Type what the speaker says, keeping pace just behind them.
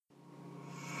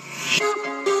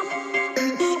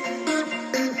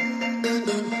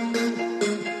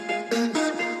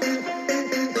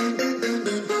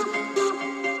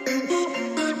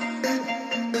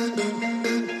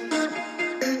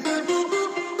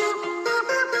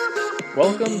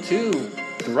Welcome to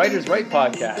the Writer's Right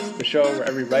podcast, the show where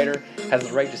every writer has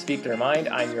the right to speak their mind.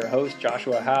 I'm your host,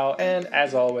 Joshua Howe, and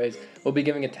as always, we'll be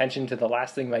giving attention to the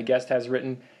last thing my guest has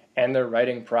written and their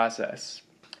writing process.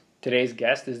 Today's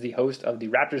guest is the host of the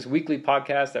Raptors Weekly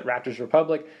podcast at Raptors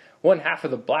Republic, one half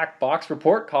of the Black Box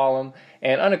Report column,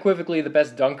 and unequivocally the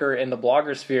best dunker in the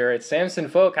blogger sphere. It's Samson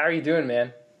Folk. How are you doing,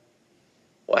 man?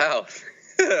 Wow.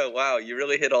 Wow, you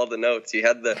really hit all the notes. You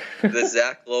had the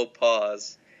Zach Lowe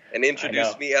pause and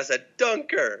introduced me as a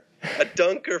dunker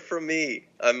for me.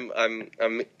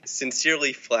 I'm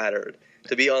sincerely flattered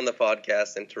to be on the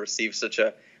podcast and to receive such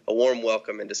a warm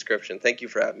welcome and description. Thank you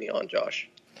for having me on, Josh.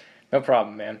 No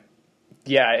problem, man.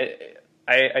 Yeah,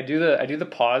 I do the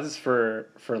pause for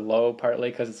Lowe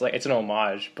partly because it's an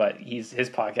homage, but his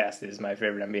podcast is my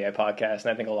favorite NBA podcast,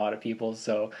 and I think a lot of people's.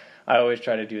 So I always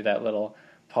try to do that little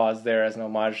pause there as an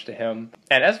homage to him.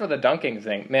 And as for the dunking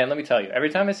thing, man, let me tell you, every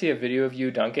time I see a video of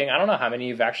you dunking, I don't know how many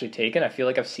you've actually taken. I feel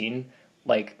like I've seen,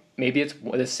 like, maybe it's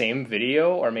the same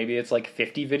video or maybe it's like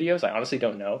 50 videos. I honestly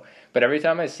don't know. But every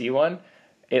time I see one,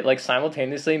 it like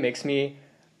simultaneously makes me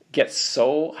get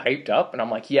so hyped up, and I'm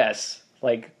like, yes,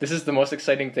 like this is the most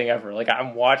exciting thing ever. Like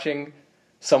I'm watching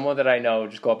someone that I know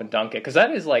just go up and dunk it, because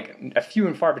that is like a few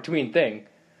and far between thing.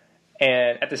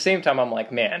 And at the same time, I'm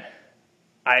like, man,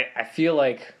 I feel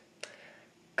like,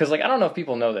 because like I don't know if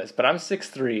people know this, but I'm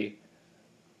 6'3",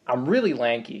 I'm really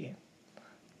lanky.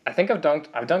 I think I've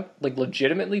dunked like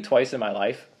legitimately twice in my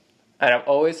life, and I've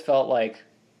always felt like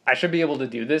I should be able to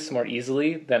do this more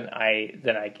easily than I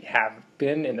have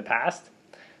been in the past.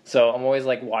 So I'm always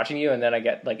like watching you, and then I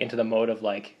get like into the mode of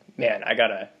like, man, I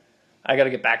gotta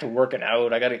get back to working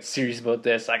out. I gotta get serious about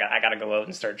this. I gotta go out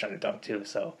and start trying to dunk too.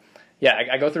 So yeah,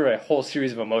 I go through a whole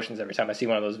series of emotions every time I see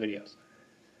one of those videos.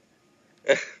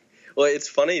 Well, it's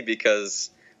funny because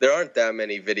there aren't that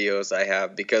many videos I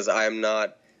have because I'm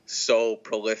not so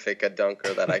prolific a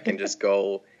dunker that I can just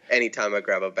go anytime I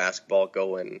grab a basketball,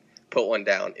 go and put one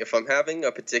down. If I'm having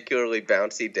a particularly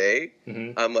bouncy day,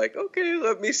 I'm like, okay,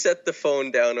 let me set the phone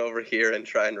down over here and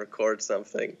try and record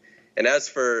something. And as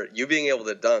for you being able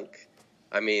to dunk,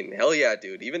 I mean, hell yeah,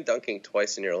 dude. Even dunking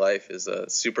twice in your life is a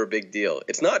super big deal.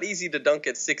 It's not easy to dunk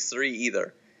at 6'3"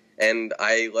 either. And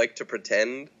I like to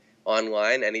pretend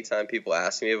online anytime people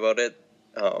ask me about it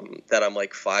that I'm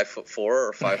like 5'4"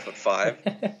 or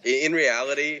 5'5". In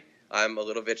reality, I'm a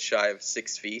little bit shy of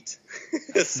 6 feet.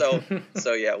 so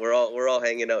yeah, we're all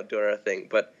hanging out doing our thing.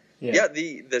 But yeah,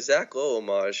 the Zach Lowe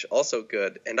homage also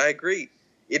good, and I agree.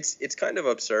 It's kind of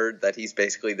absurd that he's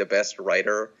basically the best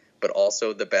writer, but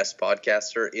also the best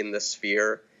podcaster in the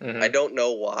sphere. I don't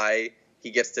know why he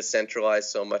gets to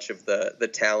centralize so much of the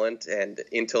talent and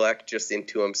intellect just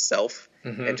into himself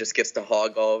and just gets to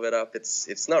hog all of it up.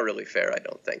 It's not really fair, I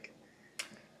don't think.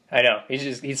 I know.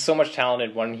 He's so much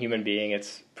talented, one human being.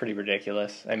 It's pretty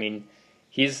ridiculous. I mean,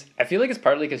 I feel like it's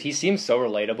partly because he seems so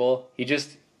relatable.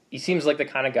 He seems like the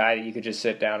kind of guy that you could just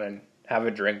sit down and have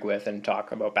a drink with and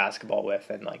talk about basketball with,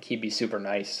 and like he'd be super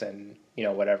nice and, you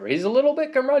know, whatever. He's a little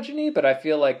bit curmudgeon-y, but I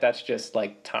feel like that's just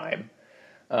like time.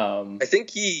 I think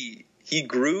he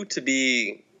grew to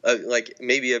be like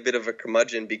maybe a bit of a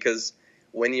curmudgeon because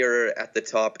when you're at the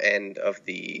top end of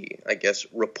the, I guess,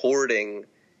 reporting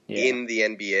in the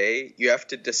NBA, you have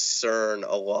to discern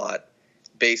a lot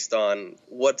based on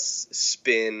what's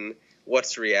spin,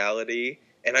 what's reality.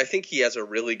 And I think he has a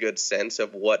really good sense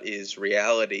of what is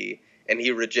reality, and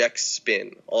he rejects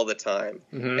spin all the time.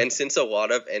 And since a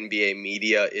lot of NBA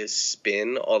media is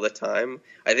spin all the time,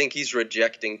 I think he's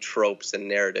rejecting tropes and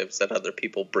narratives that other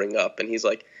people bring up. And he's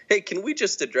like, hey, can we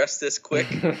just address this quick?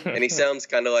 And he sounds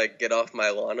kind of like get off my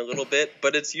lawn a little bit,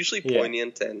 but it's usually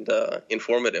poignant and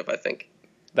informative, I think.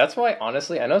 That's why,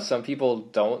 honestly, I know some people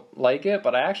don't like it,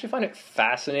 but I actually find it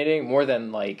fascinating more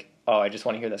than like, oh, I just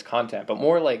want to hear this content, but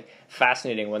more like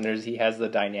fascinating when he has the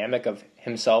dynamic of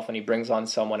himself and he brings on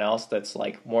someone else that's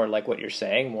like more like what you're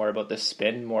saying, more about the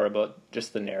spin, more about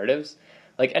just the narratives.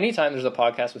 Like anytime there's a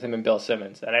podcast with him and Bill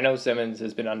Simmons, and I know Simmons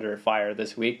has been under fire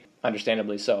this week,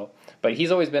 understandably so, but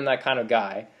he's always been that kind of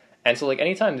guy. And so, like,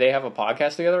 anytime they have a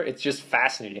podcast together, it's just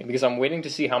fascinating because I'm waiting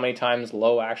to see how many times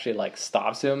Lowe actually, like,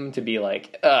 stops him to be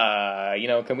like,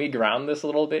 can we ground this a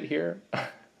little bit here?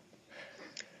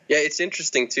 Yeah, it's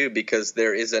interesting, too, because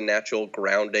there is a natural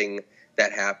grounding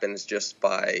that happens just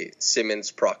by Simmons'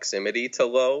 proximity to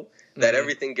Lowe, that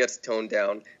everything gets toned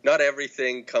down. Not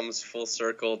everything comes full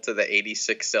circle to the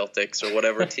 86 Celtics or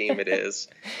whatever team it is.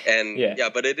 And,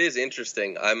 but it is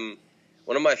interesting.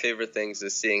 One of my favorite things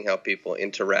is seeing how people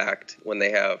interact when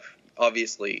they have,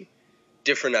 obviously,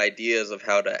 different ideas of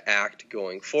how to act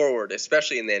going forward,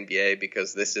 especially in the NBA,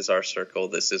 because this is our circle,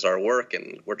 this is our work,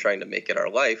 and we're trying to make it our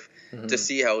life, to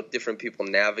see how different people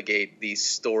navigate these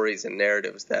stories and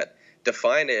narratives that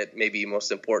define it. Maybe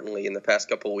most importantly, in the past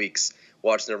couple of weeks,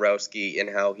 watch Narowski and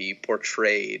how he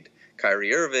portrayed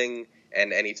Kyrie Irving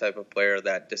and any type of player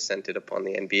that dissented upon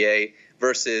the NBA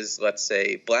versus, let's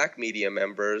say, black media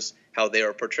members, how they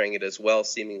are portraying it as well,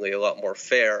 seemingly a lot more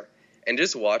fair. And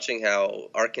just watching how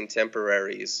our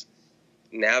contemporaries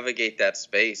navigate that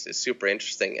space is super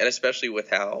interesting, and especially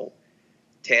with how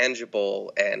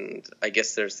tangible and I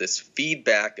guess there's this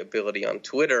feedback ability on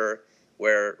Twitter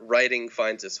where writing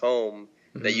finds its home,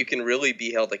 that you can really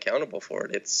be held accountable for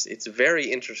it. It's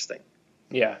very interesting.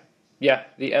 Yeah.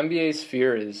 The NBA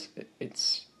sphere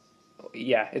it's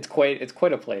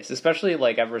quite a place, especially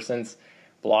like ever since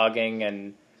blogging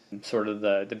and sort of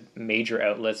the major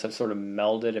outlets have sort of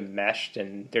melded and meshed,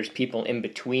 and there's people in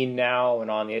between now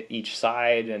and on each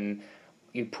side, and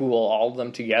you pool all of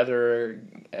them together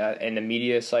in the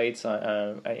media sites in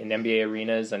NBA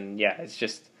arenas, and it's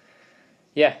just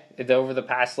over the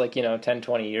past 10,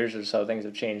 20 years or so, things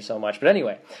have changed so much. But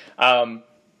anyway,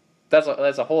 that's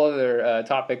a whole other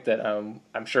topic that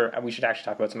I'm sure we should actually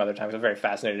talk about some other times. I'm very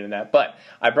fascinated in that. But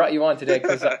I brought you on today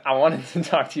because I wanted to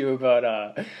talk to you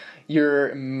about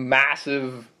your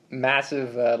massive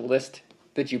list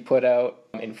that you put out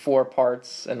in 4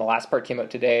 parts, and the last part came out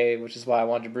today, which is why I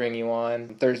wanted to bring you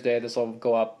on Thursday. This will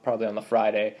go up probably on the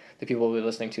Friday that people will be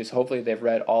listening to, so hopefully they've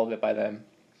read all of it by then.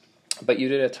 But you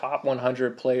did a top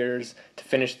 100 players to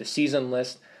finish the season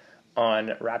list on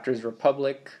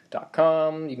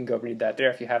RaptorsRepublic.com. You can go read that there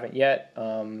if you haven't yet.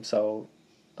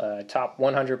 Top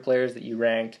 100 players that you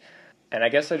ranked. And I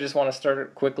guess I just want to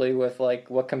start quickly with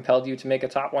what compelled you to make a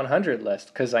top 100 list,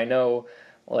 because I know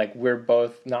we're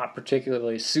both not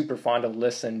particularly super fond of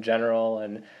lists in general,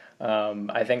 and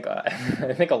I think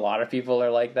a lot of people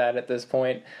are like that at this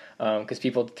point, because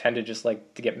people tend to just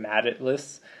like to get mad at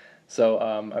lists. So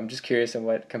I'm just curious in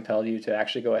what compelled you to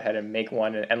actually go ahead and make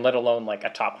one, and let alone a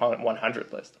top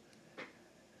 100 list.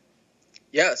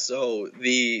 Yeah, so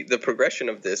the progression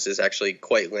of this is actually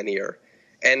quite linear.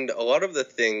 And a lot of the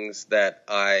things that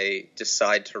I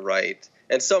decide to write,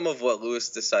 and some of what Lewis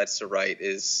decides to write,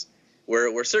 is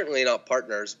we're certainly not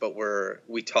partners, but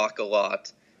we talk a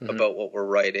lot about what we're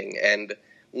writing. And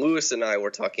Lewis and I were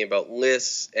talking about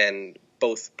lists, and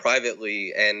both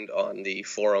privately and on the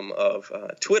forum of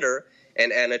Twitter.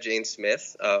 And Anna Jane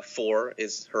Smith, 4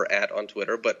 is her @ on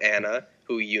Twitter, but Anna,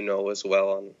 who you know as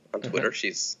well on Twitter,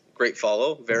 she's a great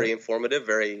follow, very informative,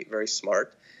 very, very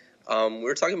smart. We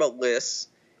were talking about lists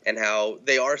and how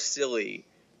they are silly,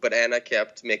 but Anna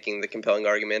kept making the compelling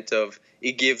argument of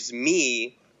it gives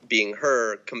me, being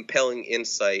her, compelling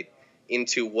insight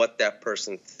into what that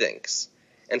person thinks.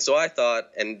 And so I thought,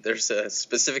 and there's a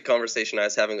specific conversation I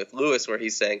was having with Lewis where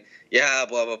he's saying, yeah,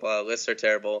 blah, blah, blah, lists are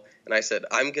terrible. And I said,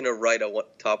 I'm going to write a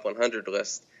top 100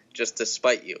 list just to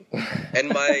spite you. And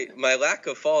my lack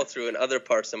of follow-through in other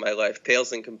parts of my life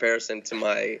pales in comparison to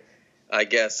my, I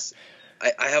guess,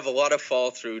 I have a lot of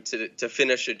follow-through to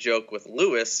finish a joke with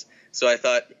Lewis. So I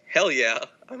thought, hell yeah,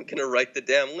 I'm going to write the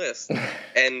damn list.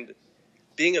 And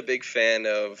being a big fan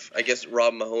of, I guess,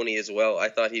 Rob Mahoney as well, I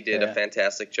thought he did a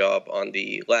fantastic job on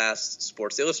the last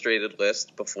Sports Illustrated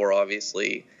list before,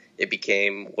 obviously, it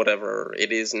became whatever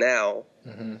it is now.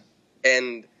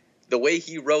 And the way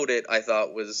he wrote it, I thought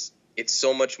it's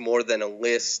so much more than a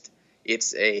list.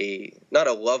 It's not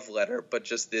a love letter, but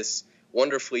just this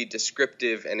wonderfully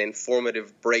descriptive and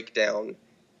informative breakdown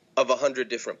of 100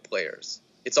 different players.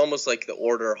 It's almost like the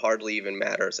order hardly even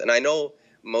matters. And I know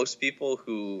most people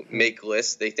who make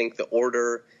lists, they think the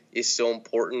order is so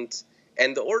important.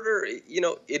 And the order,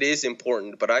 it is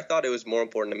important, but I thought it was more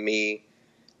important to me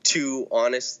to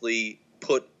honestly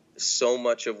put so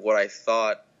much of what I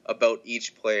thought about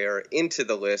each player into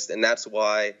the list. And that's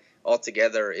why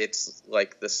altogether it's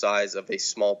like the size of a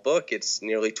small book. It's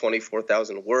nearly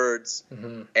 24,000 words.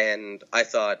 And I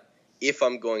thought, if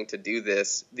I'm going to do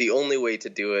this, the only way to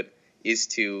do it is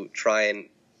to try and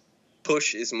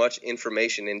push as much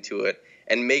information into it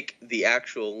and make the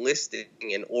actual listing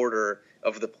in order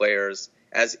of the players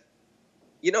as,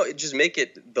 just make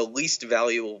it the least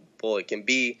valuable it can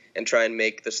be, and try and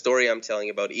make the story I'm telling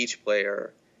about each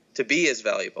player to be as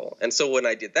valuable. And so when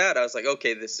I did that, I was like,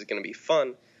 okay, this is going to be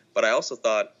fun. But I also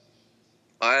thought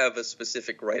I have a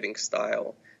specific writing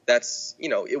style that's,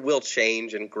 it will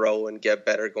change and grow and get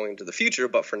better going into the future.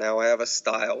 But for now, I have a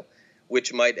style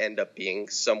which might end up being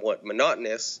somewhat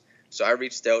monotonous. So I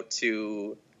reached out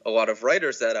to a lot of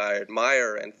writers that I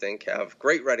admire and think have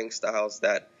great writing styles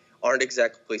that aren't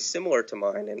exactly similar to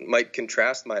mine and might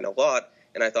contrast mine a lot.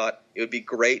 And I thought it would be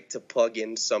great to plug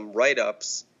in some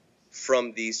write-ups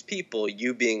from these people,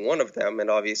 you being one of them. And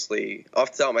obviously,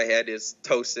 off the top of my head is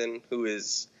Tosin, who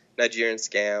is Nigerian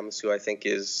Scams, who I think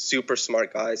is super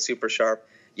smart guy, super sharp.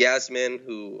 Yasmin,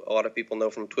 who a lot of people know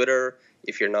from Twitter.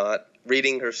 If you're not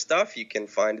reading her stuff, you can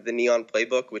find the Neon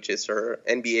Playbook, which is her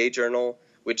NBA journal,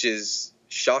 which is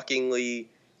shockingly,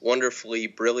 wonderfully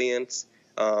brilliant.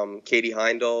 Katie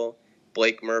Heindel,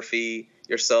 Blake Murphy,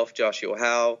 yourself, Joshua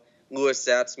Howe, Louis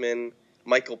Zatzman,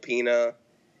 Michael Pina.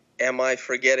 Am I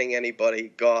forgetting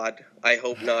anybody? God, I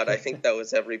hope not. I think that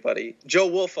was everybody. Joe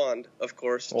Wolfond, of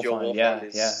course. Joe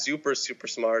Wolfond is super, super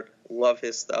smart. Love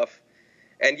his stuff.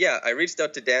 And yeah, I reached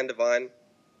out to Dan Devine,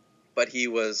 but he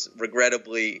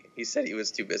said he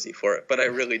was too busy for it. But I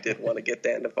really did want to get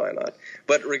Dan Devine on.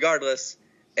 But regardless,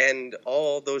 and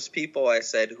all those people, I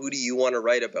said, who do you want to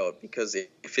write about? Because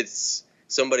if it's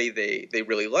somebody they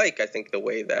really like, I think the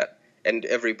way that, and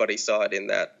everybody saw it in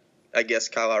that, I guess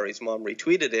Kyle Lowry's mom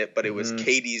retweeted it, but it was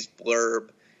Katie's blurb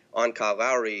on Kyle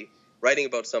Lowry writing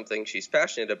about something she's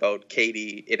passionate about.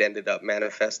 Katie, it ended up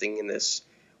manifesting in this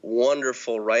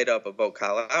wonderful write-up about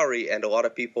Kyle Lowry, and a lot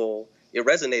of people, it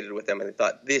resonated with them, and they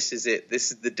thought, this is it.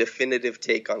 This is the definitive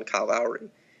take on Kyle Lowry.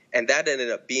 And that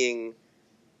ended up being,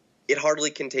 it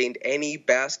hardly contained any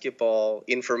basketball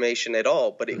information at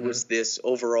all, but it was this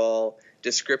overall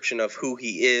description of who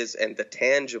he is and the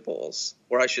tangibles,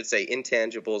 or I should say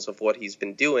intangibles, of what he's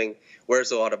been doing, whereas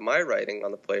a lot of my writing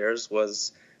on the players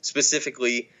was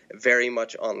specifically very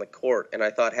much on the court. And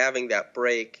I thought having that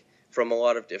break from a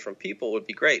lot of different people would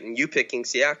be great. And you picking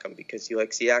Siakam because you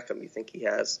like Siakam, you think he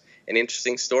has an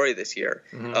interesting story this year.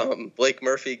 Blake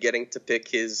Murphy getting to pick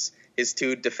his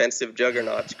two defensive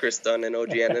juggernauts, Chris Dunn and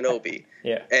OG Anunoby.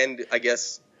 And I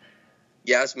guess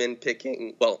Yasmin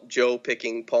Joe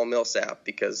picking Paul Millsap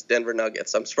because Denver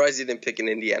Nuggets. I'm surprised he didn't pick an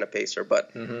Indiana Pacer,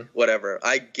 but whatever.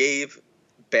 I gave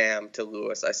Bam to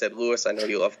Lewis. I said, Lewis, I know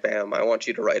you love Bam. I want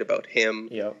you to write about him.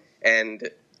 And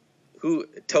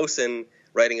Tosin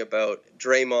writing about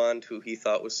Draymond, who he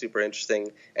thought was super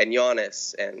interesting, and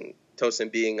Giannis, and Tosin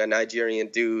being a Nigerian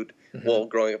dude,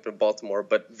 growing up in Baltimore,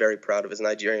 but very proud of his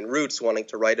Nigerian roots, wanting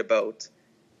to write about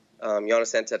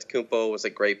Giannis Antetokounmpo was a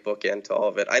great bookend to all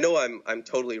of it. I know I'm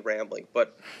totally rambling,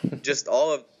 but just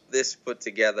all of this put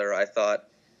together, I thought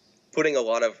putting a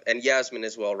lot of, and Yasmin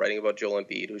as well, writing about Joel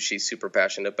Embiid, who she's super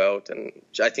passionate about, and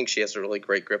I think she has a really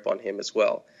great grip on him as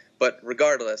well. But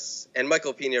regardless, and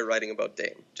Michael Pina writing about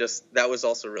Dame, that was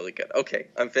also really good. Okay,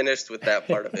 I'm finished with that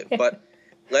part of it. But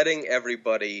letting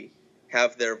everybody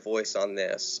have their voice on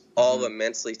this, all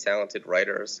immensely talented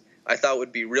writers, I thought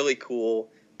would be really cool.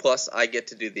 Plus, I get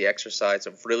to do the exercise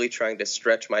of really trying to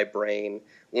stretch my brain,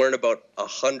 learn about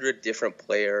 100 different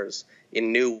players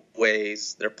in new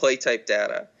ways, their play type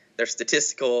data, their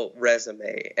statistical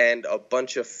resume, and a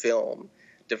bunch of film,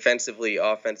 defensively,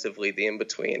 offensively, the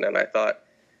in-between. And I thought,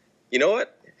 you know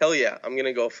what? Hell yeah, I'm going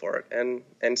to go for it.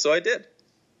 And so I did.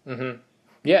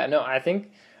 Yeah, no, I think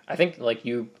like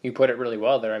you put it really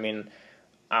well there. I mean,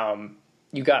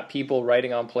 you got people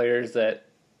writing on players that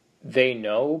they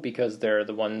know because they're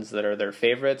the ones that are their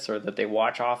favorites or that they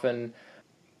watch often.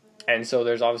 And so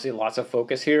there's obviously lots of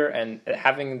focus here, and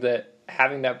having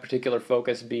that particular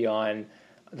focus be on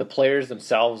the players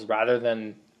themselves rather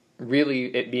than really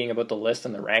it being about the list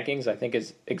and the rankings, I think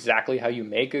is exactly how you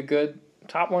make a good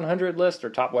top 100 list or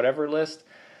top whatever list,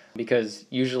 because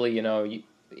usually,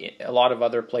 a lot of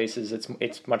other places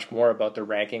it's much more about the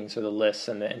rankings or the lists,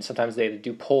 and sometimes they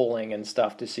do polling and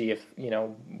stuff to see if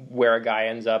where a guy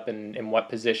ends up in what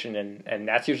position, and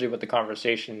that's usually what the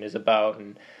conversation is about.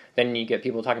 And then you get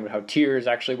people talking about how tiers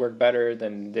actually work better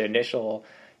than the initial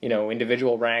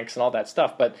individual ranks and all that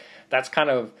stuff. But that's kind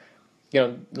of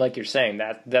like you're saying,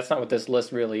 that's not what this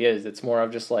list really is. It's more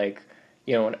of just like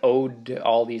an ode to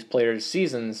all these players'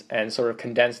 seasons and sort of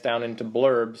condensed down into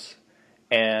blurbs.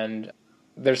 And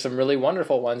there's some really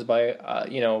wonderful ones by,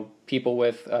 people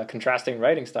with contrasting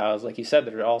writing styles, like you said,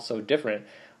 that are all so different,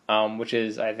 which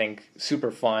is, I think,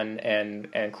 super fun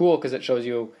and cool because it shows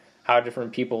you how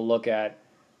different people look at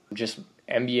just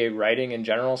NBA writing in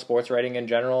general, sports writing in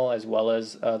general, as well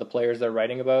as the players they're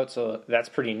writing about. So that's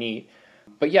pretty neat.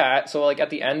 But yeah, so like at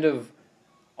the end of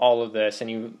all of this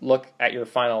and you look at your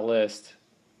final list,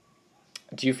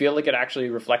 do you feel like it actually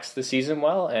reflects the season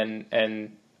well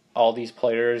and all these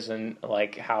players and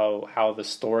like how the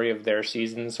story of their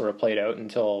season sort of played out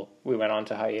until we went on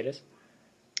to hiatus?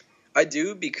 I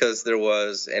do, because there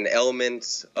was an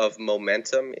element of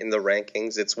momentum in the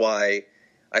rankings. It's why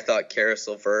I thought Karis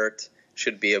LeVert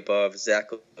should be above Zach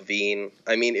LaVine.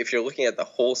 I mean, if you're looking at the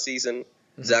whole season,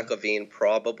 Zach LaVine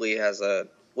probably has a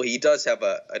well, he does have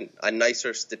a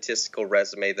nicer statistical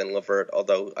resume than LeVert,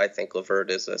 although I think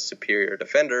LeVert is a superior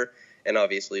defender, and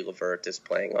obviously LeVert is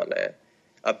playing on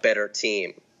a better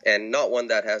team, and not one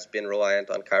that has been reliant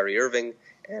on Kyrie Irving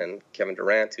and Kevin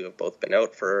Durant, who have both been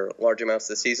out for large amounts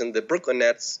this season. The Brooklyn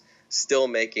Nets still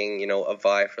making, a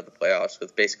vie for the playoffs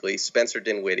with basically Spencer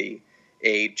Dinwiddie,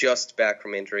 a just back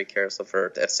from injury Karis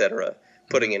LeVert, etc.,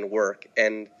 putting in work.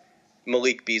 And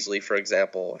Malik Beasley, for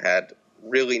example, had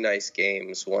really nice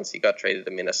games once he got traded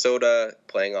to Minnesota,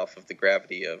 playing off of the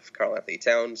gravity of Karl Anthony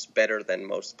Towns, better than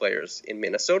most players in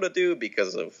Minnesota do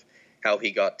because of how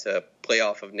he got to play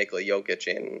off of Nikola Jokic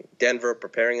in Denver,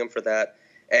 preparing him for that.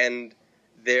 And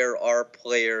there are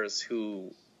players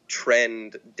who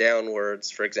trend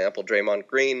downwards. For example, Draymond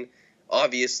Green,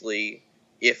 obviously,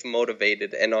 if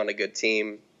motivated and on a good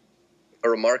team, a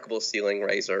remarkable ceiling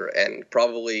raiser and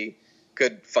probably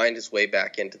could find his way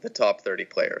back into the top 30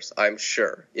 players, I'm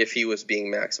sure, if he was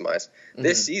being maximized. Mm-hmm.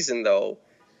 This season, though,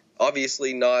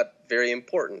 obviously not very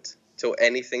important to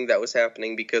anything that was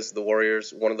happening because the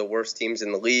Warriors, one of the worst teams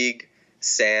in the league,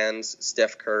 sans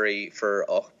Steph Curry for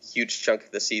a huge chunk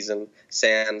of the season,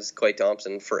 sans Klay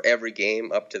Thompson for every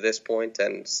game up to this point,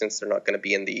 and since they're not going to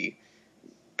be in the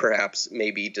perhaps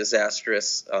maybe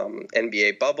disastrous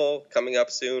NBA bubble coming up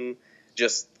soon,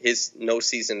 just his no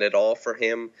season at all for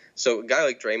him. So a guy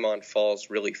like Draymond falls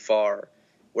really far,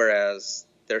 whereas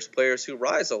there's players who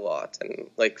rise a lot, and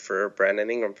like for Brandon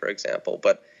Ingram, for example,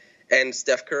 and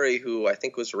Steph Curry, who I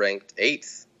think was ranked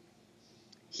 8th,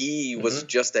 he was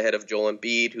just ahead of Joel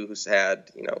Embiid, who's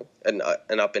had, an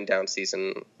up and down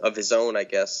season of his own, I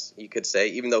guess you could say.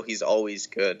 Even though he's always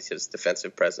good, his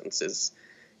defensive presence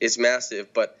is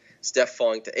massive. But Steph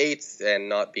falling to 8th and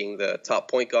not being the top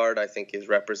point guard, I think, is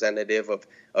representative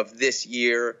of this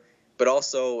year. But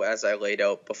also, as I laid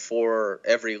out before,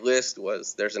 every list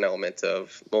there's an element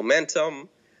of momentum.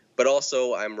 But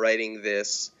also, I'm writing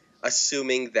this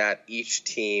assuming that each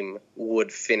team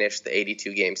would finish the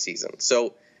 82-game season.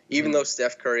 So even though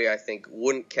Steph Curry, I think,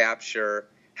 wouldn't capture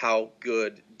how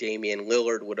good Damian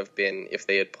Lillard would have been if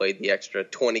they had played the extra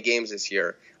 20 games this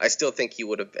year, I still think he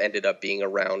would have ended up being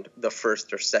around the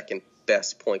first or second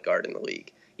best point guard in the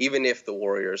league, even if the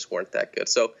Warriors weren't that good.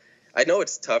 So I know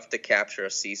it's tough to capture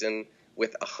a season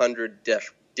with 100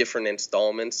 different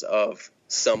installments of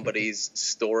somebody's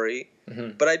story,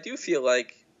 but I do feel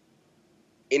like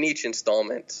in each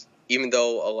installment, even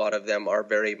though a lot of them are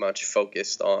very much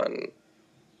focused on,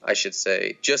 I should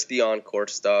say, just the on-court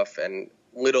stuff and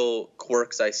little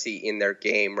quirks I see in their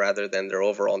game rather than their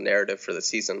overall narrative for the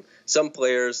season. Some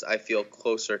players I feel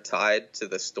closer tied to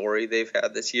the story they've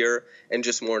had this year and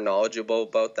just more knowledgeable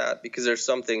about that because there's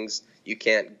some things you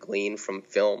can't glean from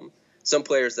film. Some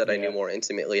players that I knew more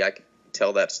intimately, I could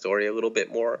tell that story a little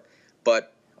bit more.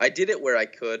 But I did it where I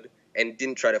could and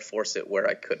didn't try to force it where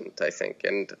I couldn't, I think.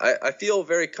 And I feel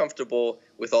very comfortable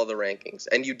with all the rankings.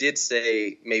 And you did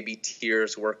say maybe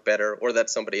tiers work better or that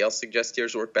somebody else suggests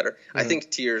tiers work better. I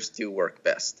think tiers do work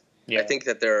best. Yeah. I think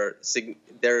that there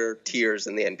are tiers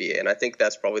in the NBA, and I think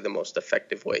that's probably the most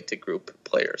effective way to group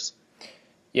players.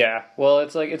 Yeah, well,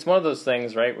 it's one of those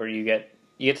things, right, where you get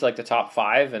to like the top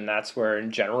 5, and that's where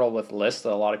in general with lists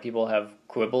that a lot of people have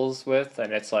quibbles with,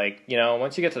 and it's like,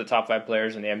 once you get to the top 5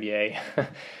 players in the NBA,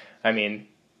 I mean,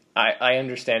 I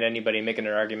understand anybody making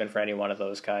an argument for any one of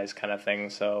those guys kind of thing.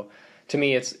 So to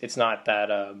me, it's not that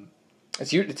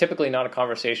it's typically not a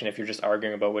conversation if you're just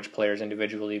arguing about which players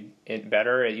individually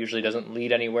better. It usually doesn't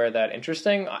lead anywhere that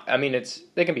interesting. I mean,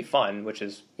 they can be fun, which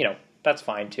is that's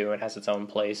fine too. It has its own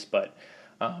place, but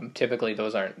typically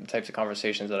those aren't the types of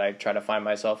conversations that I try to find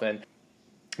myself in.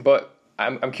 But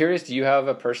I'm curious, do you have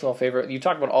a personal favorite? You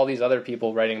talked about all these other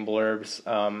people writing blurbs.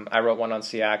 I wrote one on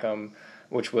Siakam,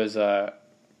 which was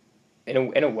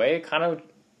in a way kind of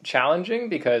challenging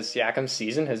because Siakam's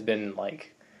season has been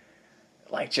like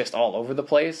just all over the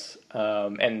place,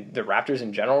 and the Raptors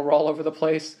in general were all over the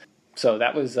place. So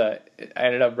that was I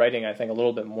ended up writing, I think, a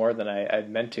little bit more than I'd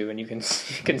meant to, and you can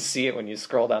see it when you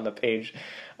scroll down the page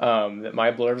that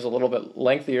my blurb's a little bit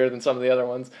lengthier than some of the other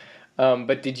ones.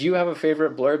 But did you have a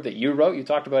favorite blurb that you wrote? You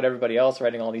talked about everybody else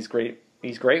writing all these great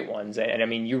ones, and I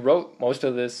mean, you wrote most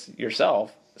of this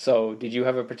yourself. So did you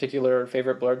have a particular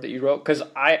favorite blurb that you wrote? Because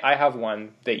I have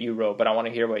one that you wrote, but I want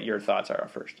to hear what your thoughts are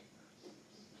first.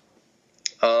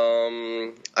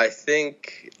 I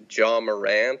think Ja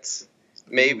Morant,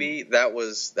 maybe. That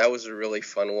was a really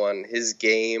fun one. His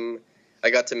game, I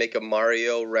got to make a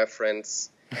Mario reference.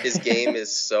 His game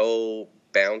is so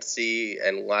bouncy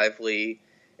and lively,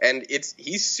 and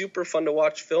he's super fun to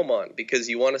watch film on because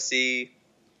you want to see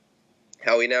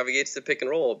how he navigates the pick and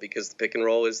roll, because the pick and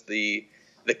roll is the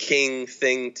the king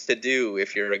thing to do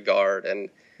if you're a guard, and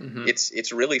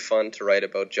it's really fun to write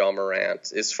about Ja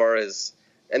Morant as far as.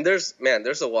 And there's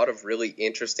a lot of really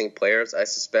interesting players. I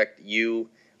suspect you,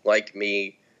 like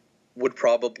me, would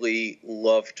probably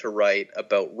love to write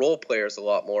about role players a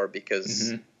lot more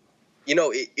because,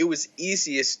 it was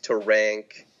easiest to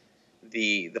rank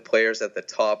the players at the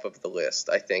top of the list,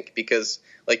 I think, because,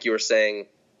 like you were saying,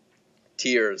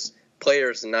 tiers,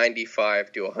 players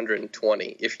 95 to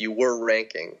 120, if you were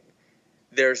ranking,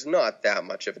 there's not that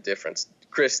much of a difference.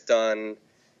 Chris Dunn,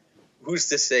 who's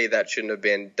to say that shouldn't have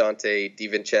been Dante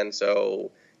DiVincenzo,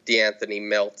 DeAnthony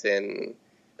Melton,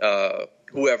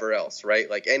 whoever else, right?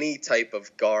 Like any type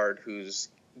of guard who's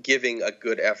giving a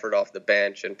good effort off the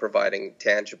bench and providing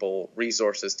tangible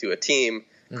resources to a team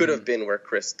could have been where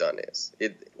Chris Dunn is,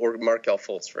 or Markelle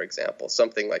Fultz, for example,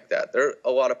 something like that. There are a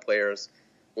lot of players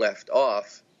left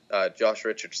off, Josh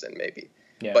Richardson maybe,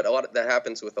 but that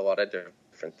happens with a lot of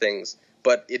different things.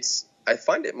 But I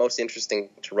find it most interesting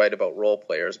to write about role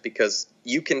players because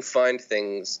you can find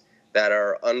things that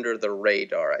are under the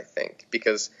radar, I think,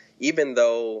 because even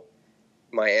though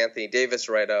my Anthony Davis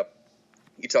write-up,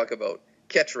 you talk about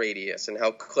catch radius and how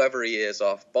clever he is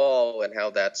off ball and how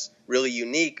that's really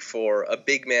unique for a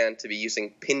big man to be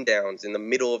using pin downs in the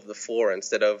middle of the floor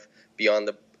instead of beyond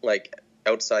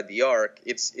outside the arc.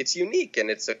 It's unique, and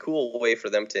it's a cool way for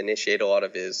them to initiate a lot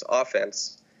of his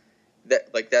offense.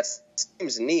 That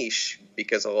seems niche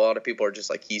because a lot of people are just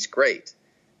like, he's great,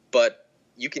 but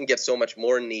you can get so much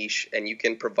more niche and you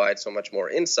can provide so much more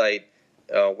insight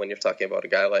when you're talking about a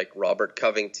guy like Robert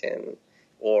Covington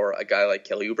or a guy like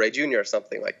Kelly Oubre Jr. or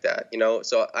something like that,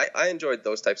 So I enjoyed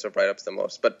those types of write-ups the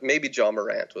most, but maybe Ja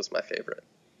Morant was my favorite.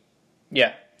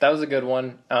 Yeah, that was a good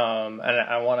one, and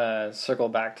I want to circle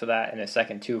back to that in a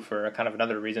second too for kind of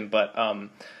another reason. But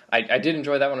I did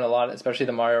enjoy that one a lot, especially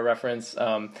the Mario reference.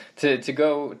 To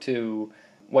go to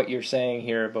what you're saying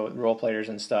here about role players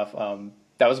and stuff.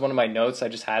 That was one of my notes. I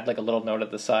just had like a little note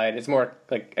at the side. It's more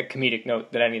like a comedic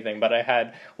note than anything, but I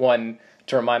had one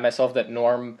to remind myself that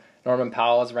Norman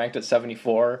Powell is ranked at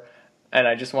 74, and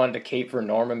I just wanted to cape for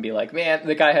Norm and be like, man,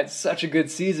 the guy had such a good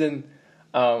season.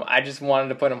 I just wanted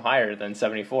to put him higher than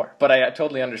 74, but I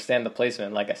totally understand the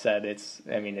placement. Like I said, it's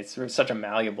such a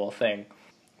malleable thing,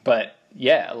 but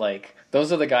yeah, like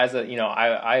those are the guys that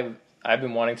I've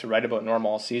been wanting to write about Norm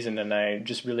all season, and I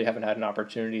just really haven't had an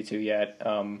opportunity to yet,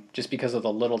 just because of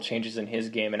the little changes in his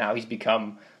game and how he's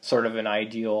become sort of an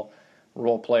ideal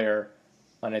role player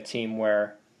on a team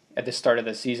where at the start of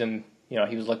the season,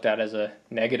 he was looked at as a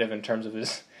negative in terms of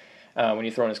his when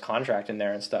you throw in his contract in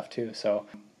there and stuff too. So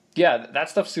yeah, that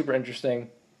stuff's super interesting.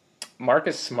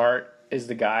 Marcus Smart is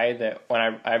the guy that when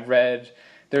I read,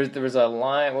 there was a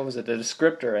line, what was it, the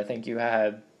descriptor I think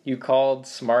you called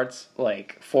Smart's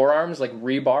like forearms like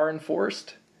rebar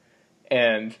enforced,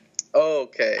 and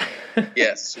okay,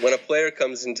 yes, when a player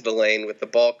comes into the lane with the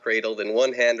ball cradled in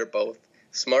one hand or both,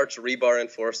 Smart's rebar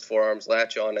enforced forearms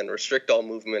latch on and restrict all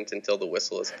movement until the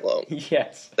whistle is blown.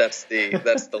 Yes, that's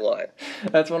the line.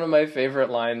 That's one of my favorite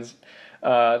lines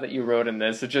that you wrote in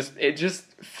this. It just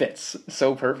fits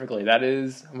so perfectly. That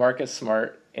is Marcus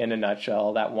Smart in a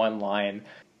nutshell, that one line.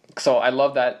 So I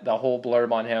love the whole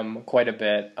blurb on him quite a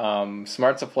bit.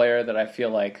 Smart's a player that I feel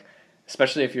like,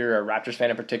 especially if you're a Raptors fan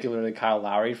and particularly Kyle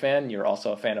Lowry fan, you're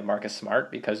also a fan of Marcus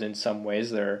Smart because in some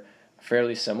ways they're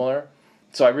fairly similar.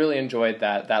 So I really enjoyed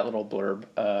that little blurb,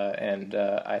 and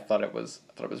I thought it was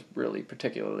really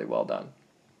particularly well done.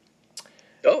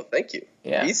 Oh, thank you.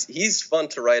 Yeah. He's fun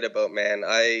to write about, man.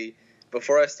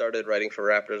 Before I started writing for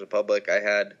Raptors Republic, I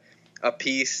had a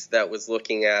piece that was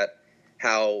looking at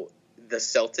how the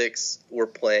Celtics were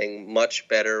playing much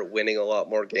better, winning a lot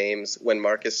more games when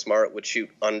Marcus Smart would shoot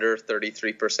under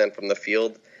 33% from the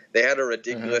field. They had a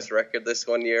ridiculous record this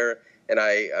one year, and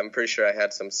I'm pretty sure I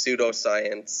had some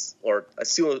pseudoscience or a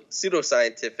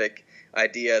pseudoscientific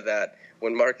idea that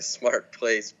when Marcus Smart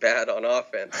plays bad on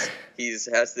offense, he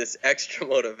has this extra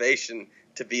motivation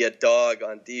to be a dog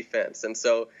on defense. And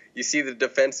so you see the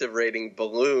defensive rating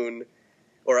balloon,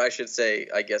 or I should say,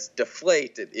 I guess,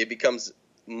 deflate. It becomes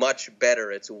much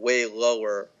better. It's way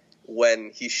lower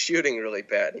when he's shooting really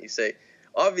bad. And you say,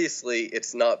 obviously,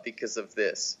 it's not because of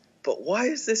this. But why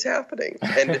is this happening?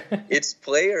 And it's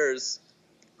players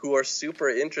who are super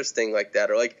interesting like that,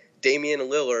 or like Damian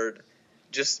Lillard,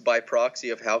 just by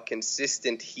proxy of how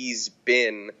consistent he's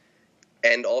been,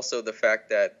 and also the fact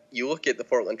that you look at the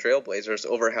Portland Trailblazers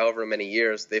over however many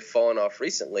years, they've fallen off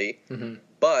recently,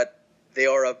 but they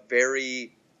are a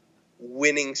very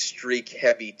winning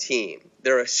streak-heavy team.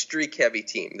 They're a streak-heavy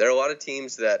team. There are a lot of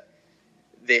teams that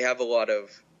they have a lot of,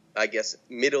 I guess,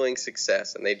 middling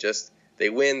success, and they They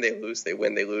win, they lose, they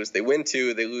win, they lose. They win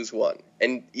 2, they lose 1.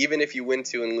 And even if you win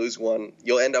 2 and lose 1,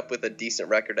 you'll end up with a decent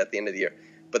record at the end of the year.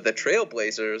 But the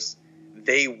Trailblazers,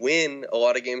 they win a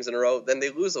lot of games in a row, then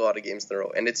they lose a lot of games in a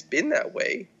row. And it's been that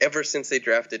way ever since they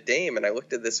drafted Dame. And I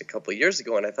looked at this a couple of years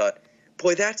ago and I thought,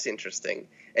 boy, that's interesting.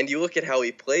 And you look at how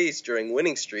he plays during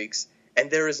winning streaks, and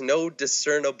there is no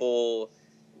discernible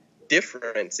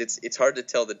difference. It's hard to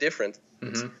tell the difference.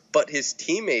 Mm-hmm. But his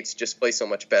teammates just play so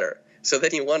much better. So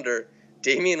then you wonder,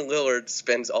 Damian Lillard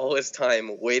spends all his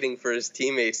time waiting for his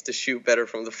teammates to shoot better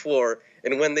from the floor,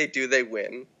 and when they do, they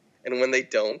win. And when they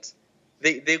don't,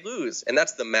 they lose. And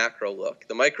that's the macro look.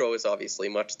 The micro is obviously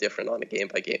much different on a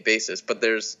game-by-game basis, but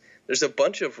there's a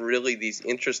bunch of really these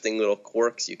interesting little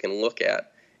quirks you can look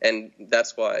at. And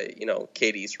that's why,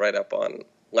 Katie's right up on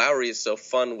Lowry is so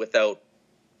fun without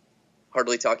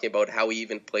hardly talking about how he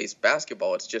even plays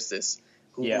basketball. It's just this,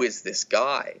 who is this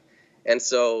guy? And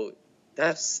so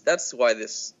that's why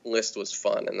this list was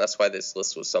fun, and that's why this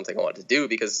list was something I wanted to do,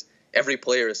 because every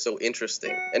player is so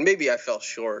interesting. And maybe I fell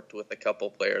short with a couple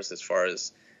players as far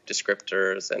as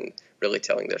descriptors and really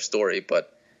telling their story,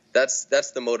 but that's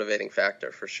the motivating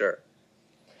factor for sure.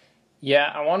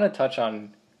 Yeah, I want to touch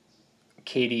on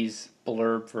Katie's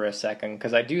blurb for a second,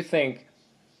 because I do think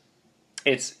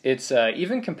it's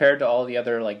even compared to all the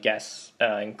other like guests,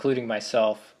 including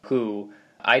myself, who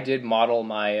I did model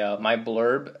my my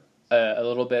blurb a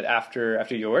little bit after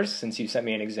yours, since you sent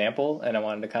me an example, and I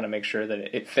wanted to kind of make sure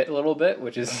that it fit a little bit,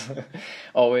 which is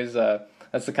always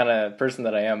that's the kind of person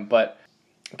that I am. But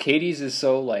Katie's is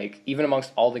so, like, even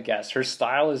amongst all the guests, her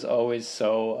style is always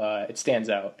so it stands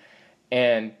out,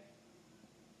 and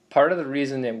part of the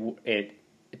reason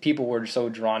it people were so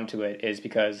drawn to it is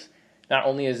because not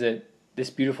only is it this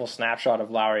beautiful snapshot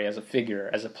of Lowry as a figure,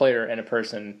 as a player, and a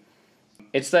person,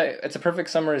 it's a perfect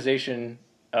summarization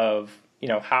of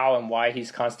how and why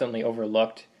he's constantly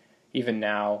overlooked, even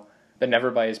now, but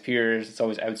never by his peers. It's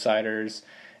always outsiders,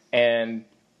 and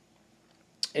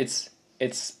it's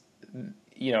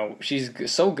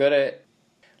she's so good at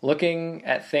looking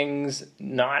at things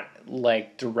not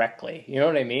like directly. You know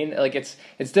what I mean? Like it's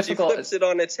difficult. She flips it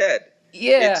on its head.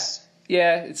 Yeah,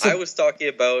 I was talking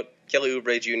about Kelly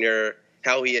Oubre Jr.,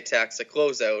 how he attacks a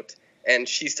closeout, and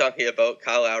she's talking about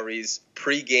Kyle Lowry's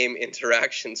pre-game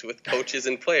interactions with coaches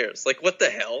and players. Like, what the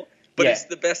hell? But It's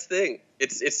the best thing.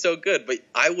 It's so good. But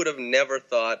I would have never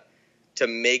thought to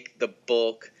make the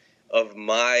bulk of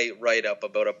my write-up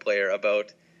about a player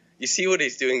about, you see what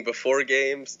he's doing before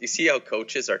games? You see how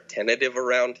coaches are tentative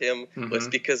around him? Mm-hmm. Well, it's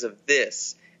because of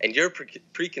this. And your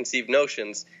preconceived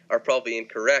notions are probably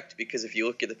incorrect, because if you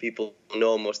look at the people who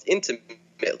know him most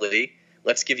intimately,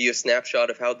 let's give you a snapshot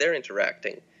of how they're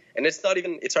interacting. And it's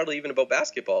hardly even about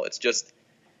basketball. It's just,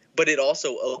 but it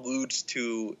also alludes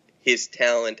to his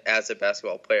talent as a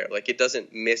basketball player. Like, it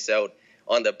doesn't miss out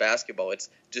on the basketball. It's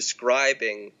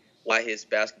describing why his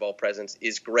basketball presence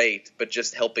is great, but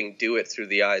just helping do it through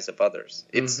the eyes of others.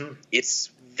 It's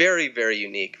very, very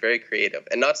unique, very creative,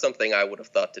 and not something I would have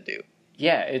thought to do.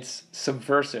 Yeah, it's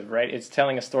subversive, right? It's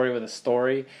telling a story with a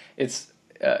story. It's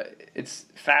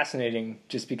fascinating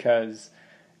just because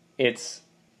it's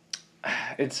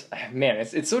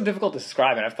so difficult to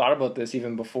describe, and I've thought about this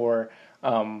even before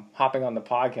hopping on the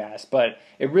podcast, but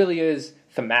it really is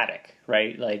thematic,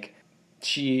 right? Like,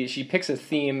 she picks a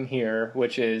theme here,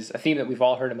 which is a theme that we've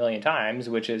all heard a million times,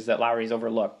 which is that Lowry's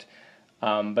overlooked.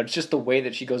 But it's just the way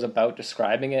that she goes about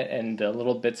describing it, and the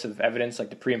little bits of evidence, like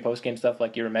the pre- and post-game stuff,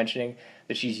 like you were mentioning,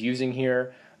 that she's using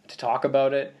here to talk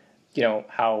about it.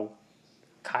 How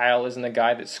Kyle isn't a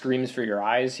guy that screams for your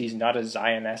eyes. He's not a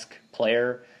Zion-esque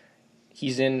player.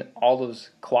 He's in all those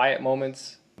quiet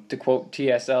moments. To quote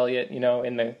T.S. Eliot,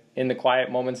 in the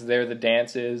quiet moments, there the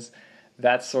dance is.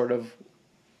 That's sort of,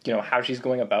 how she's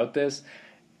going about this.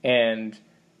 And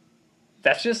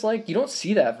that's just like, you don't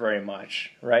see that very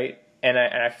much, right? And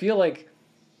I feel like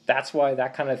that's why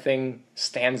that kind of thing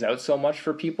stands out so much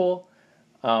for people.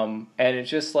 And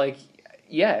it's just like,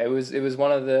 it was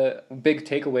one of the big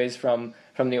takeaways from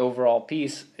the overall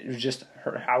piece. It was just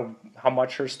how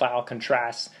much her style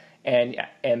contrasts, and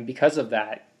because of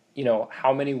that,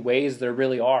 how many ways there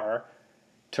really are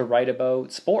to write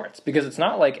about sports. Because it's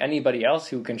not like anybody else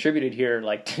who contributed here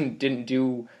didn't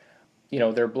do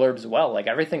their blurbs well. Like,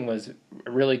 everything was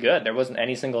really good. There wasn't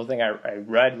any single thing I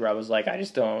read where I was like, I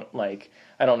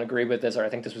don't agree with this, or I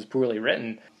think this was poorly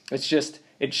written. It's just,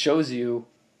 it shows you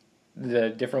the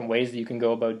different ways that you can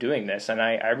go about doing this. And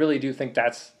I really do think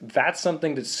that's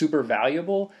something that's super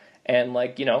valuable. And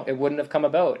it wouldn't have come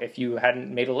about if you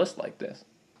hadn't made a list like this.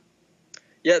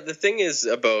 Yeah, the thing is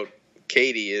about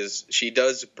Katie is she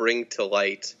does bring to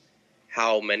light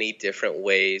how many different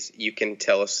ways you can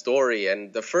tell a story.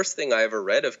 And the first thing I ever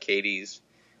read of Katie's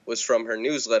was from her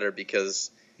newsletter,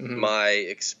 because my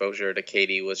exposure to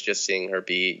Katie was just seeing her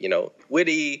be,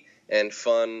 witty and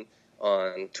fun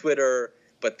on Twitter.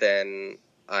 But then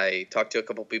I talked to a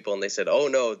couple people and they said, oh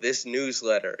no, this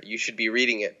newsletter, you should be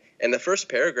reading it. And the first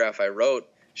paragraph I wrote,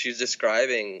 she was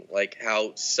describing like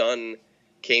how sun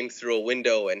came through a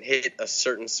window and hit a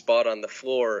certain spot on the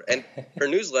floor. And her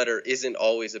newsletter isn't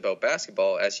always about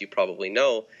basketball, as you probably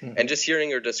know. And just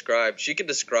hearing her describe, she could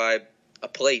describe a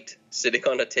plate sitting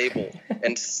on a table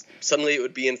and suddenly it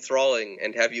would be enthralling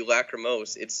and have you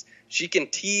lachrymose. She can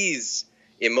tease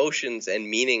emotions and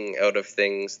meaning out of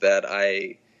things that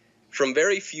from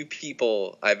very few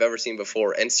people I've ever seen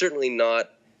before, and certainly not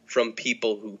from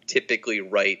people who typically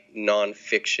write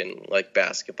nonfiction like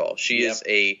basketball. She is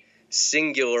a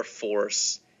singular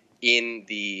force in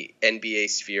the NBA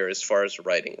sphere as far as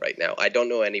writing right now. I don't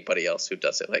know anybody else who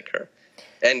does it like her.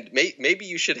 And maybe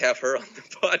you should have her on the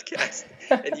podcast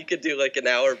and you could do like an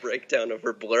hour breakdown of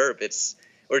her blurb.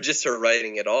 Or just her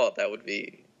writing at all.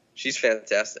 She's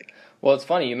fantastic. Well, it's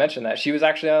funny you mentioned that. She was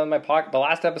actually on my podcast. The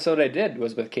last episode I did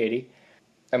was with Katie,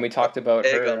 and we talked about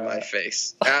egg her. On my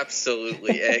face.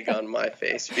 Absolutely egg on my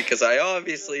face, because I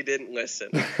obviously didn't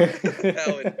listen.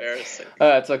 How embarrassing.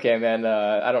 It's okay, man.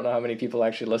 I don't know how many people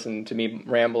actually listen to me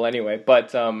ramble anyway,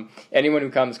 but anyone who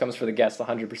comes for the guests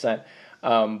 100%.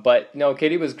 But no,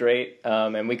 Katie was great,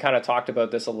 and we kind of talked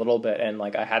about this a little bit, and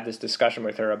like I had this discussion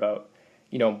with her about,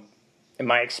 in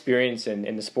my experience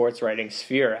in the sports writing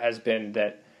sphere has been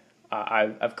that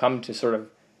I've come to sort of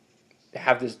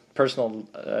have this personal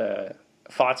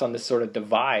thoughts on this sort of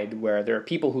divide where there are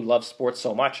people who love sports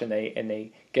so much and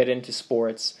they get into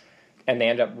sports and they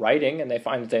end up writing and they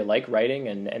find that they like writing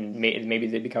and maybe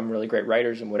they become really great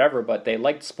writers and whatever, but they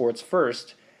liked sports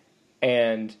first,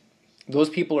 and those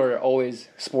people are always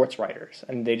sports writers,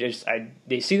 and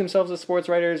they see themselves as sports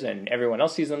writers, and everyone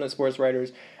else sees them as sports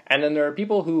writers. And then there are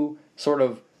people who sort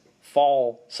of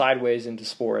fall sideways into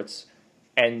sports,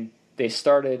 and they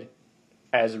started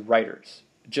as writers,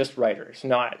 just writers,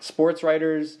 not sports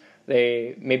writers.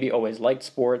 They maybe always liked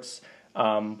sports,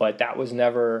 but that was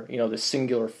never, the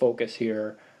singular focus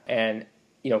here. And,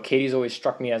 Katie's always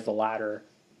struck me as the latter.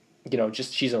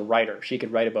 She's a writer. She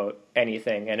could write about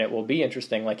anything, and it will be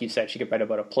interesting. Like you said, she could write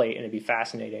about a plate, and it'd be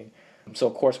fascinating. So,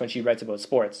 of course, when she writes about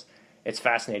sports, it's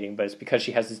fascinating, but it's because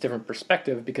she has this different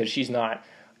perspective, because she's not,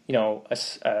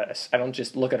 I don't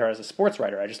just look at her as a sports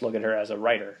writer. I just look at her as a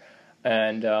writer.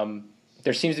 And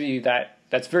there seems to be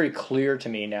that's very clear to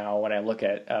me now when I look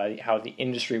at how the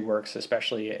industry works,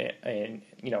 especially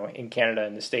in Canada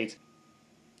and the States.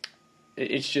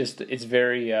 It's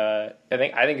very I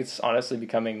think it's honestly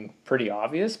becoming pretty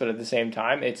obvious, but at the same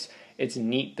time it's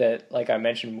neat that, like I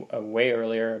mentioned way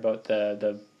earlier about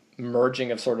the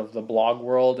merging of sort of the blog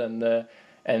world and the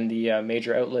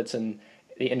major outlets and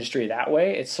the industry that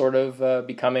way. It's sort of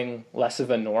becoming less of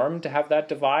a norm to have that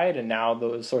divide, and now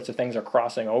those sorts of things are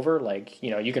crossing over. Like,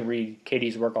 you can read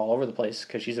Katie's work all over the place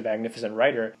because she's a magnificent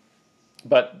writer,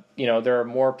 but there are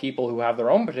more people who have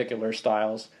their own particular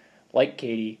styles, like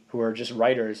Katie, who are just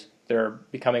writers. They're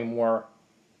becoming more,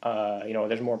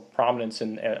 there's more prominence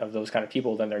of those kind of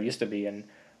people than there used to be. And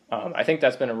I think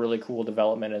that's been a really cool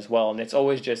development as well. And it's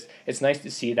always it's nice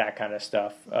to see that kind of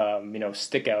stuff,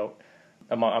 stick out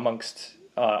amongst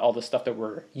all the stuff that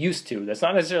we're used to. It's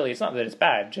not that it's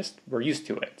bad, just we're used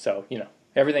to it. So,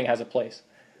 everything has a place.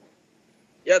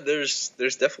 Yeah, there's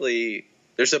definitely,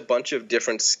 there's a bunch of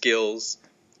different skills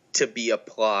to be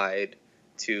applied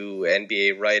to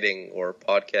NBA writing or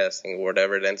podcasting or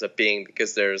whatever it ends up being,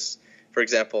 because there's, for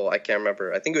example, I can't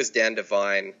remember, I think it was Dan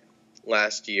Devine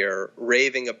last year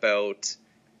raving about,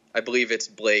 I believe it's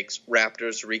Blake's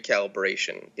Raptors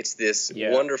recalibration. It's this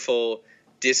wonderful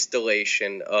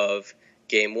distillation of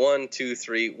game 1, 2,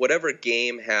 3, whatever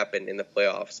game happened in the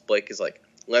playoffs. Blake is like,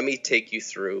 let me take you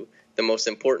through the most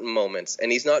important moments. And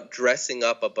he's not dressing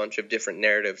up a bunch of different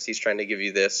narratives. He's trying to give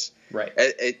you this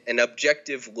an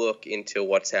objective look into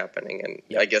what's happening.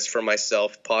 And I guess for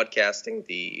myself, podcasting,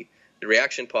 the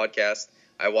Reaction podcast,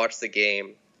 I watch the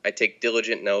game, I take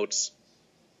diligent notes,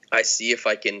 I see if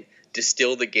I can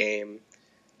distill the game,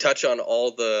 touch on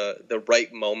all the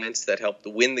right moments that help to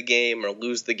win the game or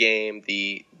lose the game,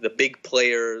 the big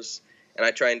players, and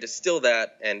I try and distill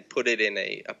that and put it in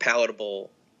a palatable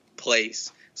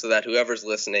place so that whoever's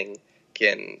listening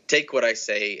can take what I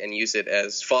say and use it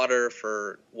as fodder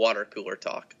for water cooler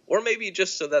talk. Or maybe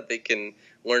just so that they can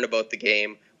learn about the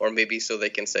game, or maybe so they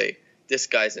can say, this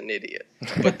guy's an idiot.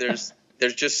 But there's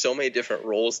just so many different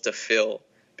roles to fill,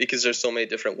 because there's so many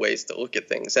different ways to look at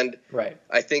things. And Right.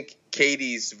 I think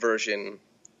Katie's version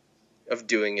of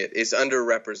doing it is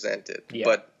underrepresented. Yeah.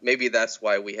 But maybe that's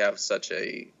why we have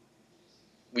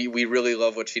we really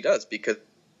love what she does, because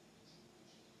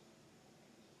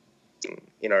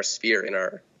in our sphere, in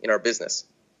our business.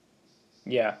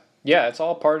 Yeah. Yeah, it's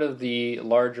all part of the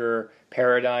larger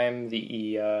paradigm,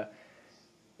 the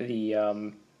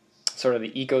sort of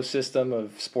the ecosystem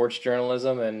of sports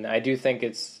journalism, and I do think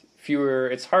it's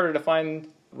harder to find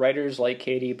writers like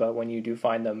Katie, but when you do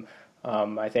find them,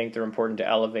 I think they're important to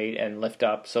elevate and lift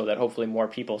up so that hopefully more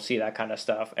people see that kind of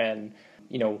stuff and,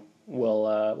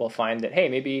 will find that, hey,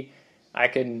 maybe I